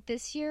 like,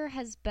 this year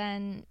has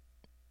been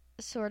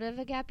sort of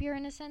a gap year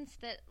in a sense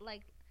that,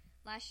 like,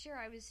 last year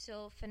I was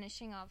still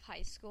finishing off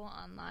high school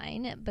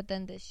online, but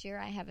then this year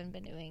I haven't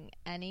been doing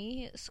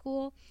any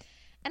school.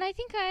 And I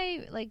think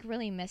I, like,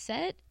 really miss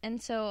it.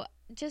 And so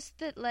just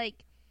that,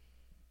 like,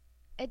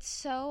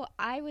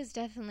 I was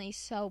definitely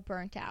so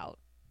burnt out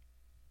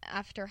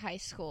after high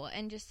school,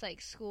 and just,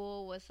 like,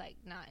 school was, like,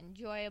 not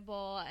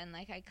enjoyable, and,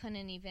 like, I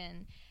couldn't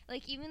even,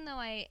 like, even though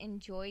I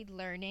enjoyed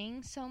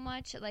learning so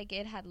much, like,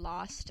 it had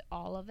lost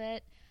all of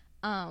it.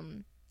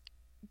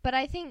 But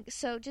I think,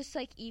 so just,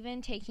 like,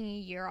 even taking a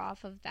year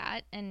off of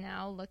that and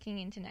now looking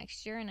into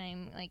next year and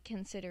I'm, like,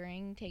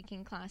 considering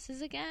taking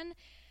classes again,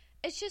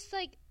 it's just,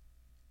 like,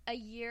 a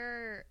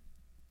year,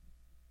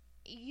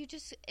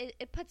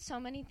 it puts so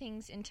many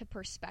things into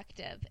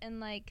perspective. And,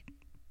 like,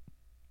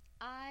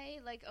 I,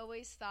 like,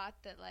 always thought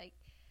that, like,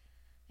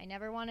 I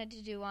never wanted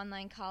to do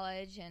online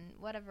college and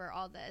whatever,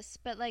 all this.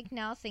 But, like,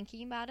 now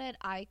thinking about it,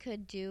 I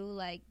could do,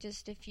 like,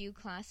 just a few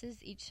classes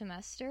each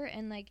semester,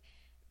 and, like,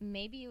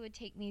 maybe it would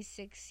take me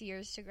 6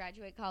 years to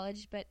graduate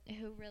college, but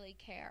who really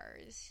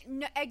cares?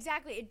 No,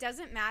 exactly. It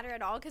doesn't matter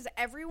at all because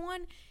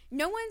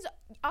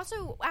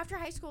also after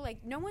high school,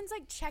 like, no one's,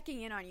 like,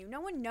 checking in on you.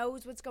 No one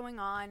knows what's going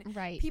on.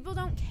 Right. People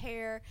don't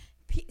care.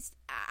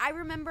 I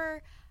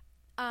remember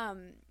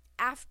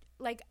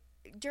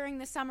during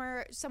the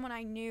summer, someone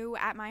I knew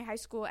at my high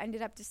school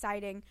ended up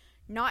deciding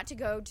not to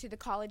go to the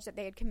college that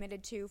they had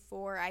committed to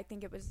for, I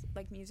think it was,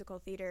 like, musical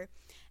theater.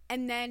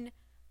 And then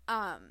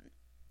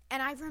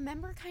and I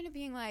remember kind of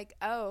being like,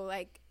 oh,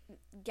 like,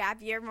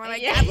 gap year, more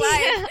like gap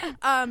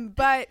life.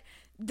 But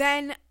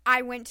then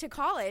I went to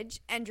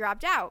college and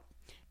dropped out.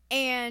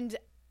 And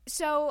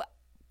so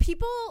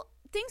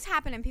things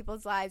happen in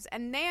people's lives,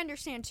 and they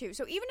understand too.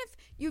 So even if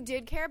you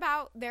did care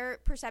about their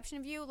perception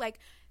of you, like,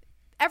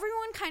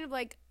 everyone kind of,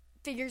 like,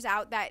 figures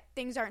out that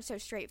things aren't so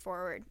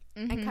straightforward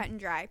and cut and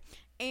dry.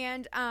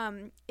 And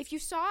if you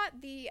saw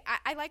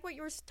I like what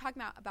you were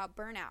talking about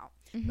burnout,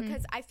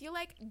 because I feel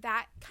like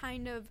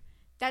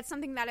that's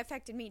something that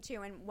affected me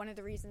too, and one of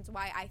the reasons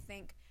why I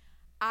think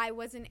I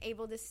wasn't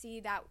able to see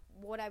that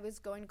what I was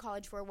going to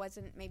college for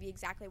wasn't maybe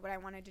exactly what I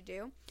wanted to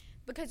do.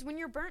 Because when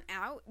you're burnt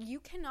out, you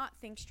cannot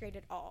think straight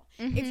at all.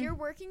 If you're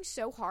working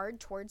so hard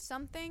towards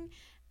something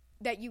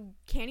that you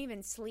can't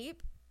even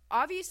sleep,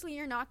 obviously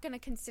you're not going to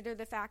consider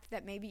the fact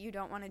that maybe you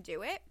don't want to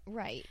do it.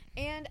 Right.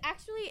 And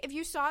actually, if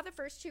you saw the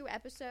first 2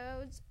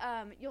 episodes,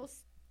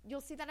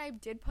 you'll see that I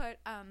did put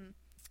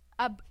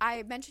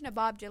I mentioned a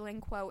Bob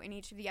Dylan quote in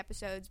each of the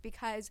episodes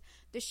because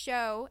the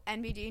show,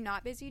 NBD,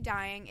 Not Busy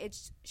Dying,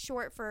 it's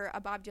short for a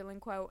Bob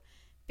Dylan quote,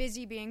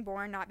 busy being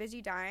born, not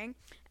busy dying.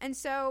 And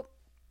so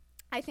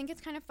I think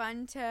it's kind of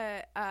fun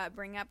to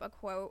bring up a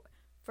quote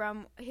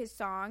from his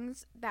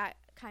songs that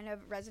kind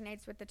of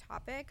resonates with the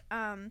topic.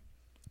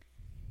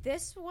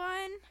 This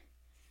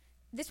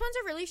one's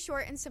a really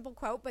short and simple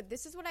quote, but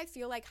this is what I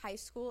feel like high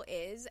school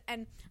is.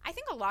 And I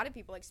think a lot of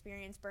people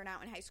experience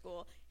burnout in high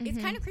school. Mm-hmm.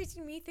 It's kind of crazy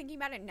to me thinking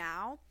about it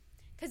now.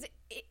 Because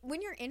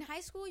when you're in high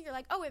school, you're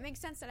like, oh, it makes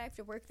sense that I have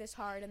to work this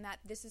hard and that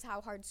this is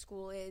how hard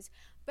school is.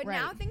 But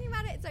now thinking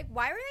about it, it's like,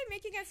 why were they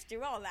making us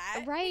do all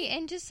that? Right.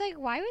 And just like,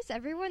 why was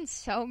everyone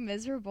so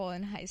miserable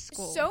in high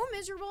school? So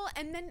miserable.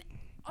 And then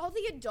all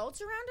the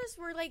adults around us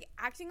were like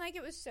acting like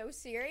it was so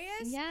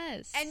serious.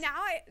 Yes. And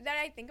now that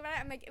I think about it,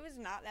 I'm like, it was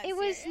not that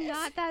serious. It was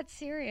not that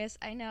serious.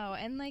 I know.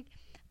 And like,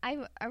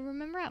 I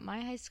remember at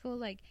my high school,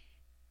 like,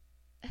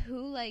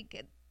 who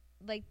like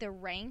the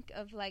rank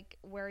of like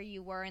where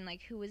you were and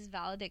like who was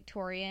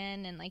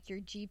valedictorian and like your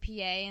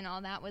GPA and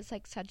all that was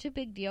like such a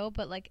big deal.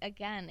 But like,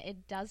 again,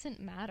 it doesn't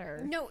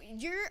matter. No,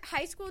 your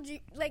high school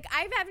like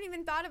I haven't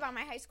even thought about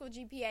my high school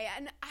GPA.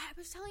 And I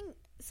was telling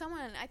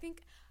someone, I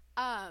think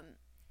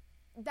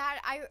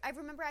that I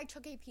remember I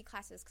took AP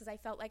classes because I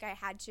felt like I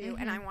had to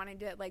and I wanted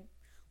to like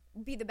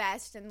be the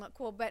best and look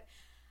cool, but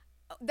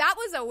that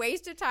was a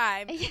waste of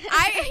time. You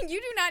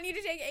do not need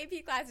to take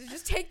AP classes.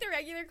 Just take the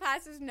regular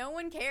classes. No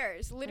one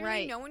cares.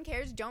 Literally, no one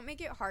cares. Don't make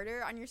it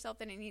harder on yourself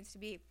than it needs to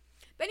be.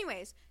 But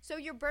anyways, so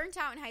you're burnt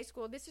out in high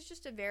school. This is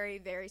just a very,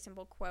 very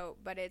simple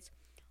quote, but it's,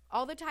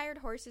 all the tired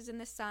horses in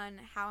the sun,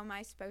 how am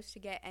I supposed to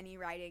get any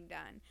riding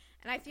done?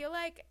 And I feel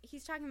like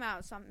he's talking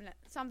about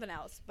something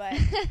else, but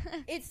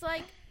it's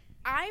like,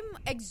 I'm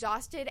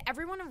exhausted.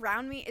 Everyone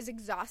around me is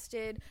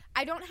exhausted.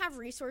 I don't have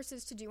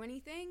resources to do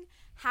anything.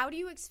 How do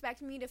you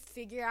expect me to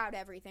figure out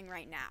everything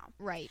right now?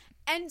 Right.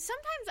 And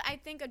sometimes I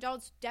think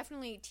adults,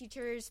 definitely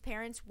teachers,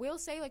 parents, will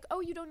say like,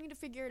 oh, you don't need to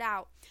figure it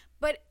out.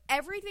 But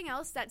everything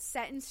else that's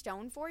set in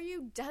stone for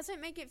you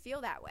doesn't make it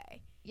feel that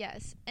way.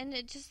 Yes. And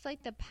it's just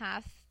like the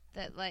path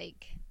that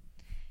like,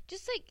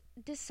 just like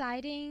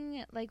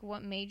deciding like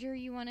what major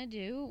you want to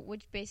do,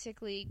 which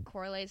basically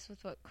correlates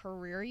with what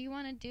career you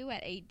want to do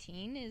at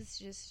 18, is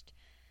just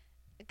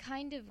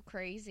kind of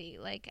crazy.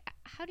 Like,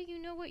 how do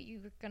you know what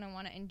you're going to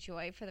want to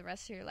enjoy for the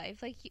rest of your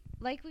life?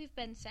 Like we've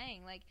been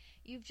saying, like,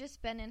 you've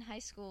just been in high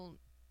school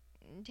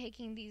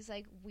taking these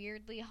like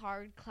weirdly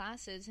hard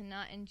classes and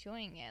not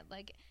enjoying it.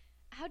 Like,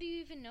 how do you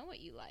even know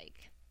what you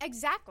like?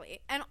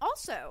 Exactly. And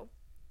also,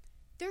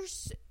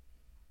 there's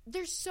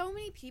so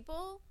many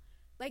people,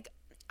 like,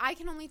 I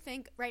can only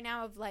think right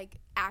now of, like,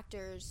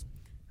 actors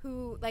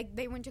who, like,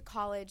 they went to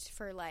college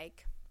for,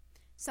 like,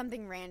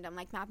 something random,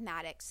 like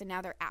mathematics, and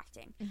now they're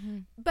acting. Mm-hmm.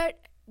 But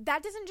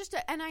that doesn't just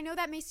 – and I know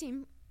that may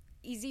seem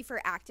easy for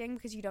acting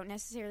because you don't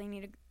necessarily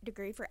need a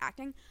degree for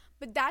acting,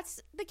 but that's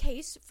the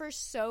case for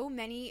so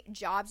many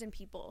jobs and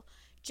people.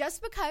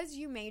 Just because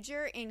you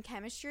major in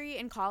chemistry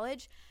in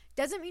college –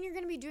 doesn't mean you're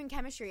going to be doing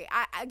chemistry.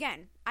 I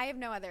have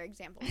no other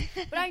examples.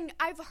 But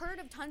I've heard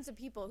of tons of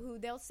people who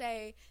they'll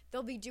say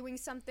they'll be doing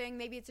something.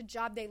 Maybe it's a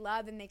job they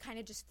love and they kind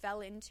of just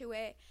fell into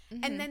it.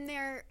 Mm-hmm. And then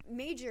their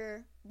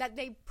major that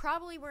they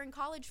probably were in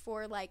college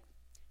for like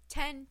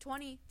 10,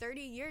 20,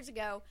 30 years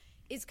ago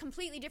is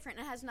completely different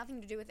and has nothing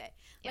to do with it.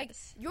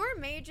 Yes. Like, your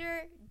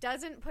major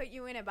doesn't put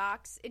you in a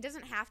box. It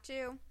doesn't have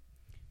to.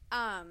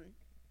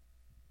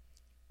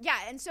 Yeah,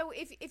 and so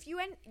if you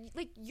end,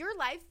 like, your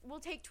life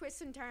will take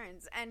twists and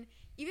turns, and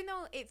even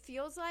though it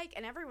feels like,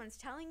 and everyone's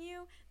telling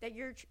you that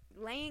you're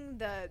laying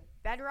the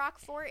bedrock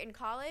for it in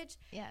college,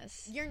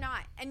 yes, you're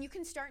not, and you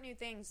can start new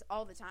things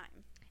all the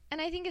time. And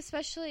I think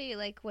especially,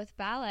 like, with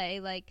ballet,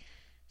 like,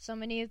 so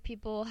many of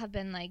people have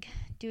been, like,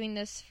 doing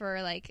this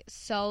for, like,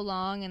 so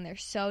long, and they're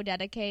so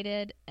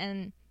dedicated,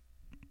 and,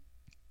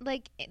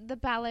 like, the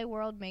ballet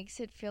world makes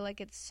it feel like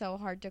it's so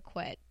hard to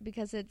quit,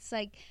 because it's,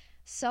 like,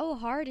 so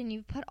hard and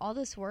you've put all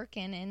this work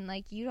in and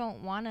like you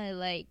don't want to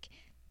like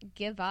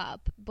give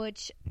up,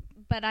 but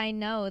I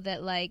know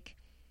that like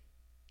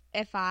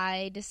if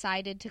I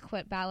decided to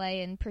quit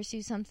ballet and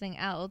pursue something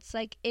else,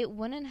 like it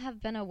wouldn't have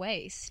been a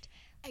waste.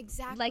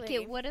 Exactly. Like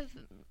it would have,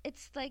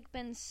 it's like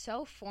been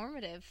so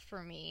formative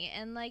for me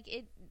and like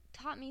it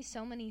taught me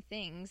so many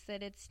things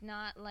that it's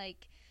not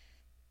like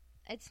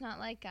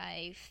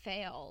I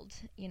failed,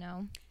 you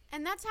know.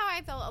 And that's how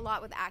I felt a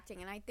lot with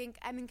acting. And I think,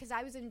 I mean, because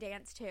I was in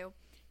dance too.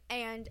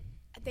 And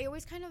they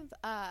always kind of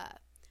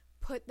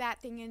put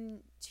that thing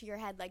into your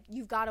head, like,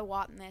 you've got to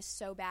want this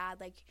so bad.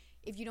 Like,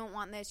 if you don't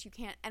want this, you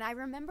can't. And I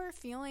remember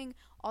feeling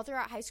all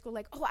throughout high school,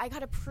 like, oh, I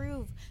got to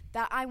prove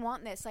that I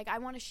want this. Like, I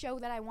want to show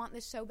that I want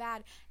this so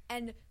bad.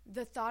 And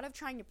the thought of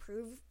trying to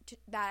prove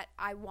that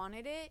I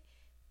wanted it,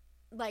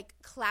 like,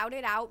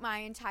 clouded out my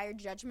entire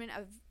judgment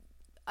of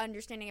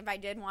understanding if I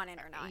did want it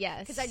or not. Yes.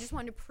 Because I just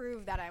wanted to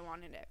prove that I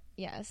wanted it.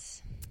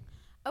 Yes.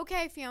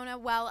 Okay, Fiona.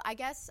 Well, I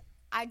guess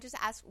I just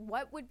asked,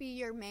 what would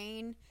be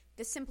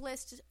the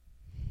simplest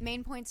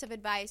main points of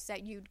advice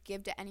that you'd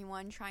give to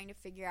anyone trying to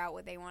figure out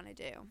what they want to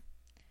do?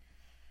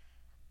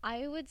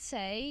 I would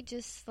say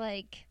just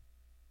like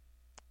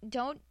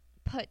don't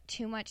put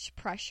too much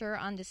pressure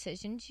on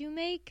decisions you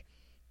make,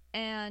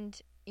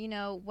 and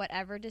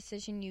whatever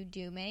decision you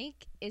do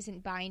make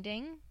isn't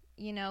binding.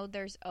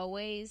 There's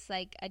always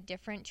like a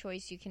different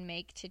choice you can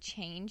make to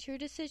change your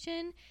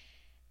decision,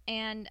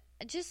 and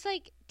just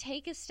like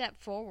take a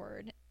step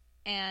forward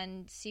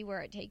and see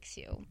where it takes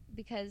you,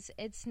 because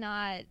it's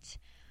not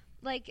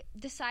like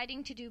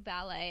deciding to do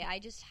ballet. I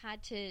just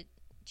had to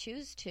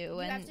choose to. You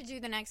have to do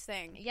the next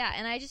thing. Yeah,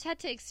 and I just had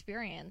to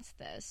experience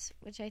this,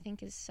 which I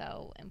think is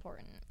so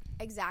important.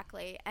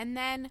 Exactly. And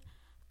then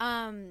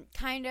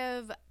kind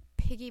of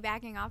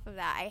piggybacking off of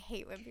that, I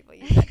hate when people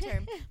use that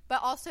term,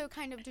 but also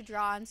kind of to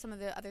draw on some of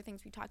the other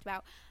things we talked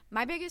about,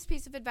 my biggest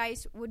piece of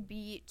advice would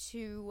be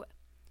to,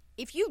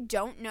 if you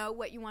don't know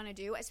what you want to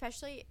do,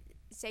 especially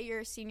say you're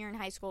a senior in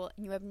high school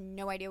and you have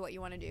no idea what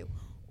you want to do,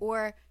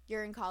 or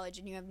you're in college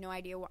and you have no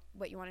idea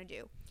what you want to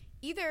do.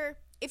 Either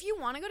if you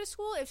want to go to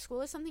school, if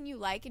school is something you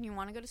like and you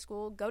want to go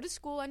to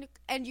school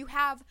and you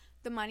have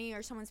the money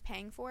or someone's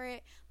paying for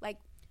it, like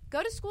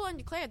go to school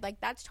undeclared. Like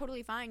that's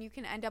totally fine. You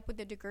can end up with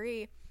a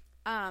degree,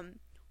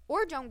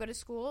 or don't go to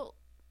school.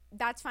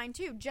 That's fine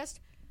too.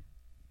 Just,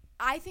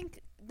 I think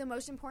the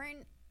most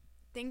important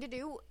thing to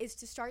do is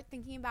to start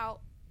thinking about,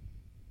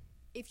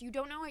 if you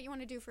don't know what you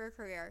want to do for a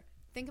career,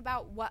 think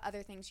about what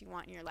other things you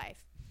want in your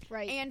life.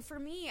 Right. And for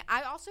me,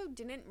 I also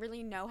didn't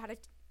really know how to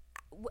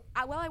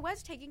I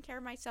was taking care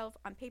of myself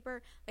on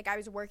paper. Like I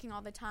was working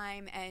all the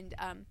time and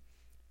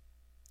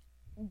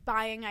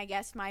buying, I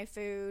guess, my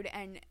food,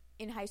 and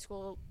in high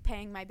school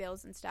paying my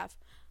bills and stuff.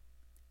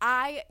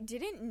 I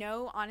didn't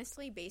know,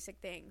 honestly, basic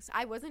things.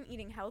 I wasn't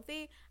eating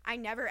healthy. I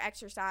never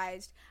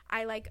exercised.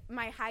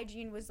 My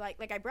hygiene was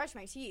like I brushed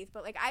my teeth,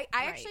 but I Right.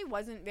 actually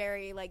wasn't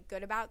very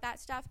good about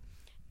that stuff.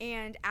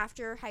 And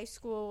after high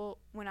school,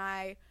 when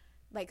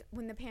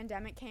the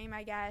pandemic came,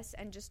 I guess,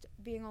 and just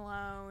being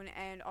alone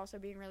and also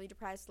being really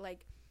depressed,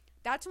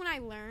 that's when I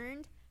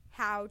learned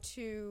how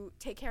to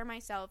take care of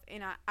myself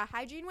in a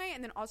hygiene way.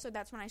 And then also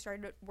that's when I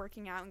started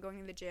working out and going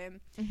to the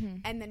gym,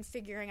 and then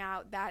figuring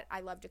out that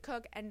I love to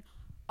cook and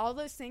all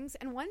those things,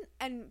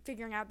 and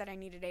figuring out that I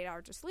needed 8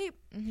 hours of sleep.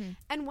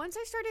 And once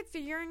I started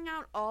figuring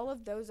out all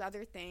of those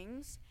other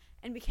things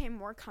and became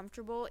more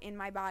comfortable in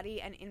my body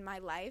and in my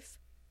life,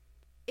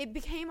 it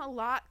became a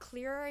lot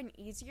clearer and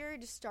easier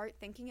to start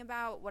thinking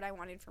about what I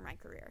wanted for my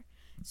career.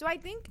 So I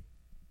think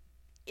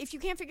if you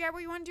can't figure out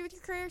what you want to do with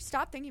your career,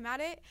 stop thinking about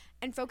it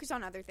and focus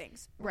on other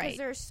things. Right. Because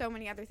there are so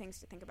many other things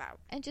to think about.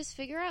 And just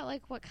figure out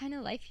what kind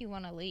of life you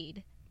want to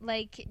lead.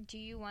 Do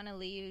you want to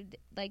lead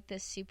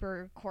this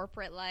super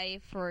corporate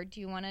life, or do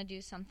you want to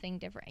do something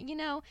different?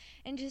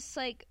 And just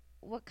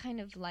what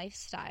kind of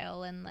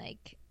lifestyle, and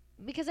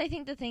because I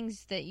think the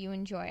things that you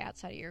enjoy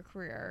outside of your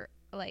career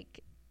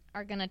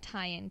are going to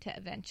tie into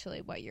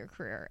eventually what your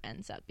career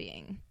ends up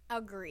being.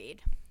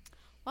 Agreed.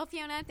 Well,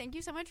 Fiona, thank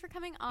you so much for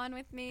coming on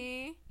with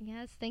me.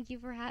 Yes, thank you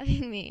for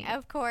having me.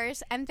 Of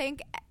course. And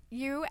thank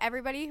you,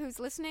 everybody who's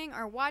listening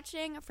or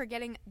watching, for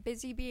getting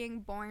busy being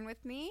born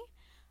with me.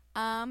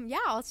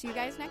 I'll see you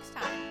guys next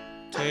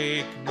time.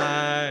 Take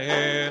my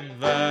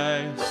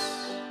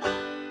advice,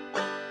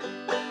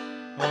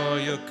 or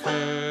you'll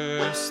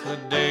curse the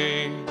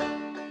day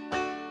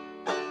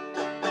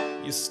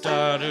you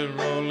started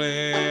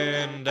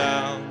rolling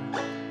down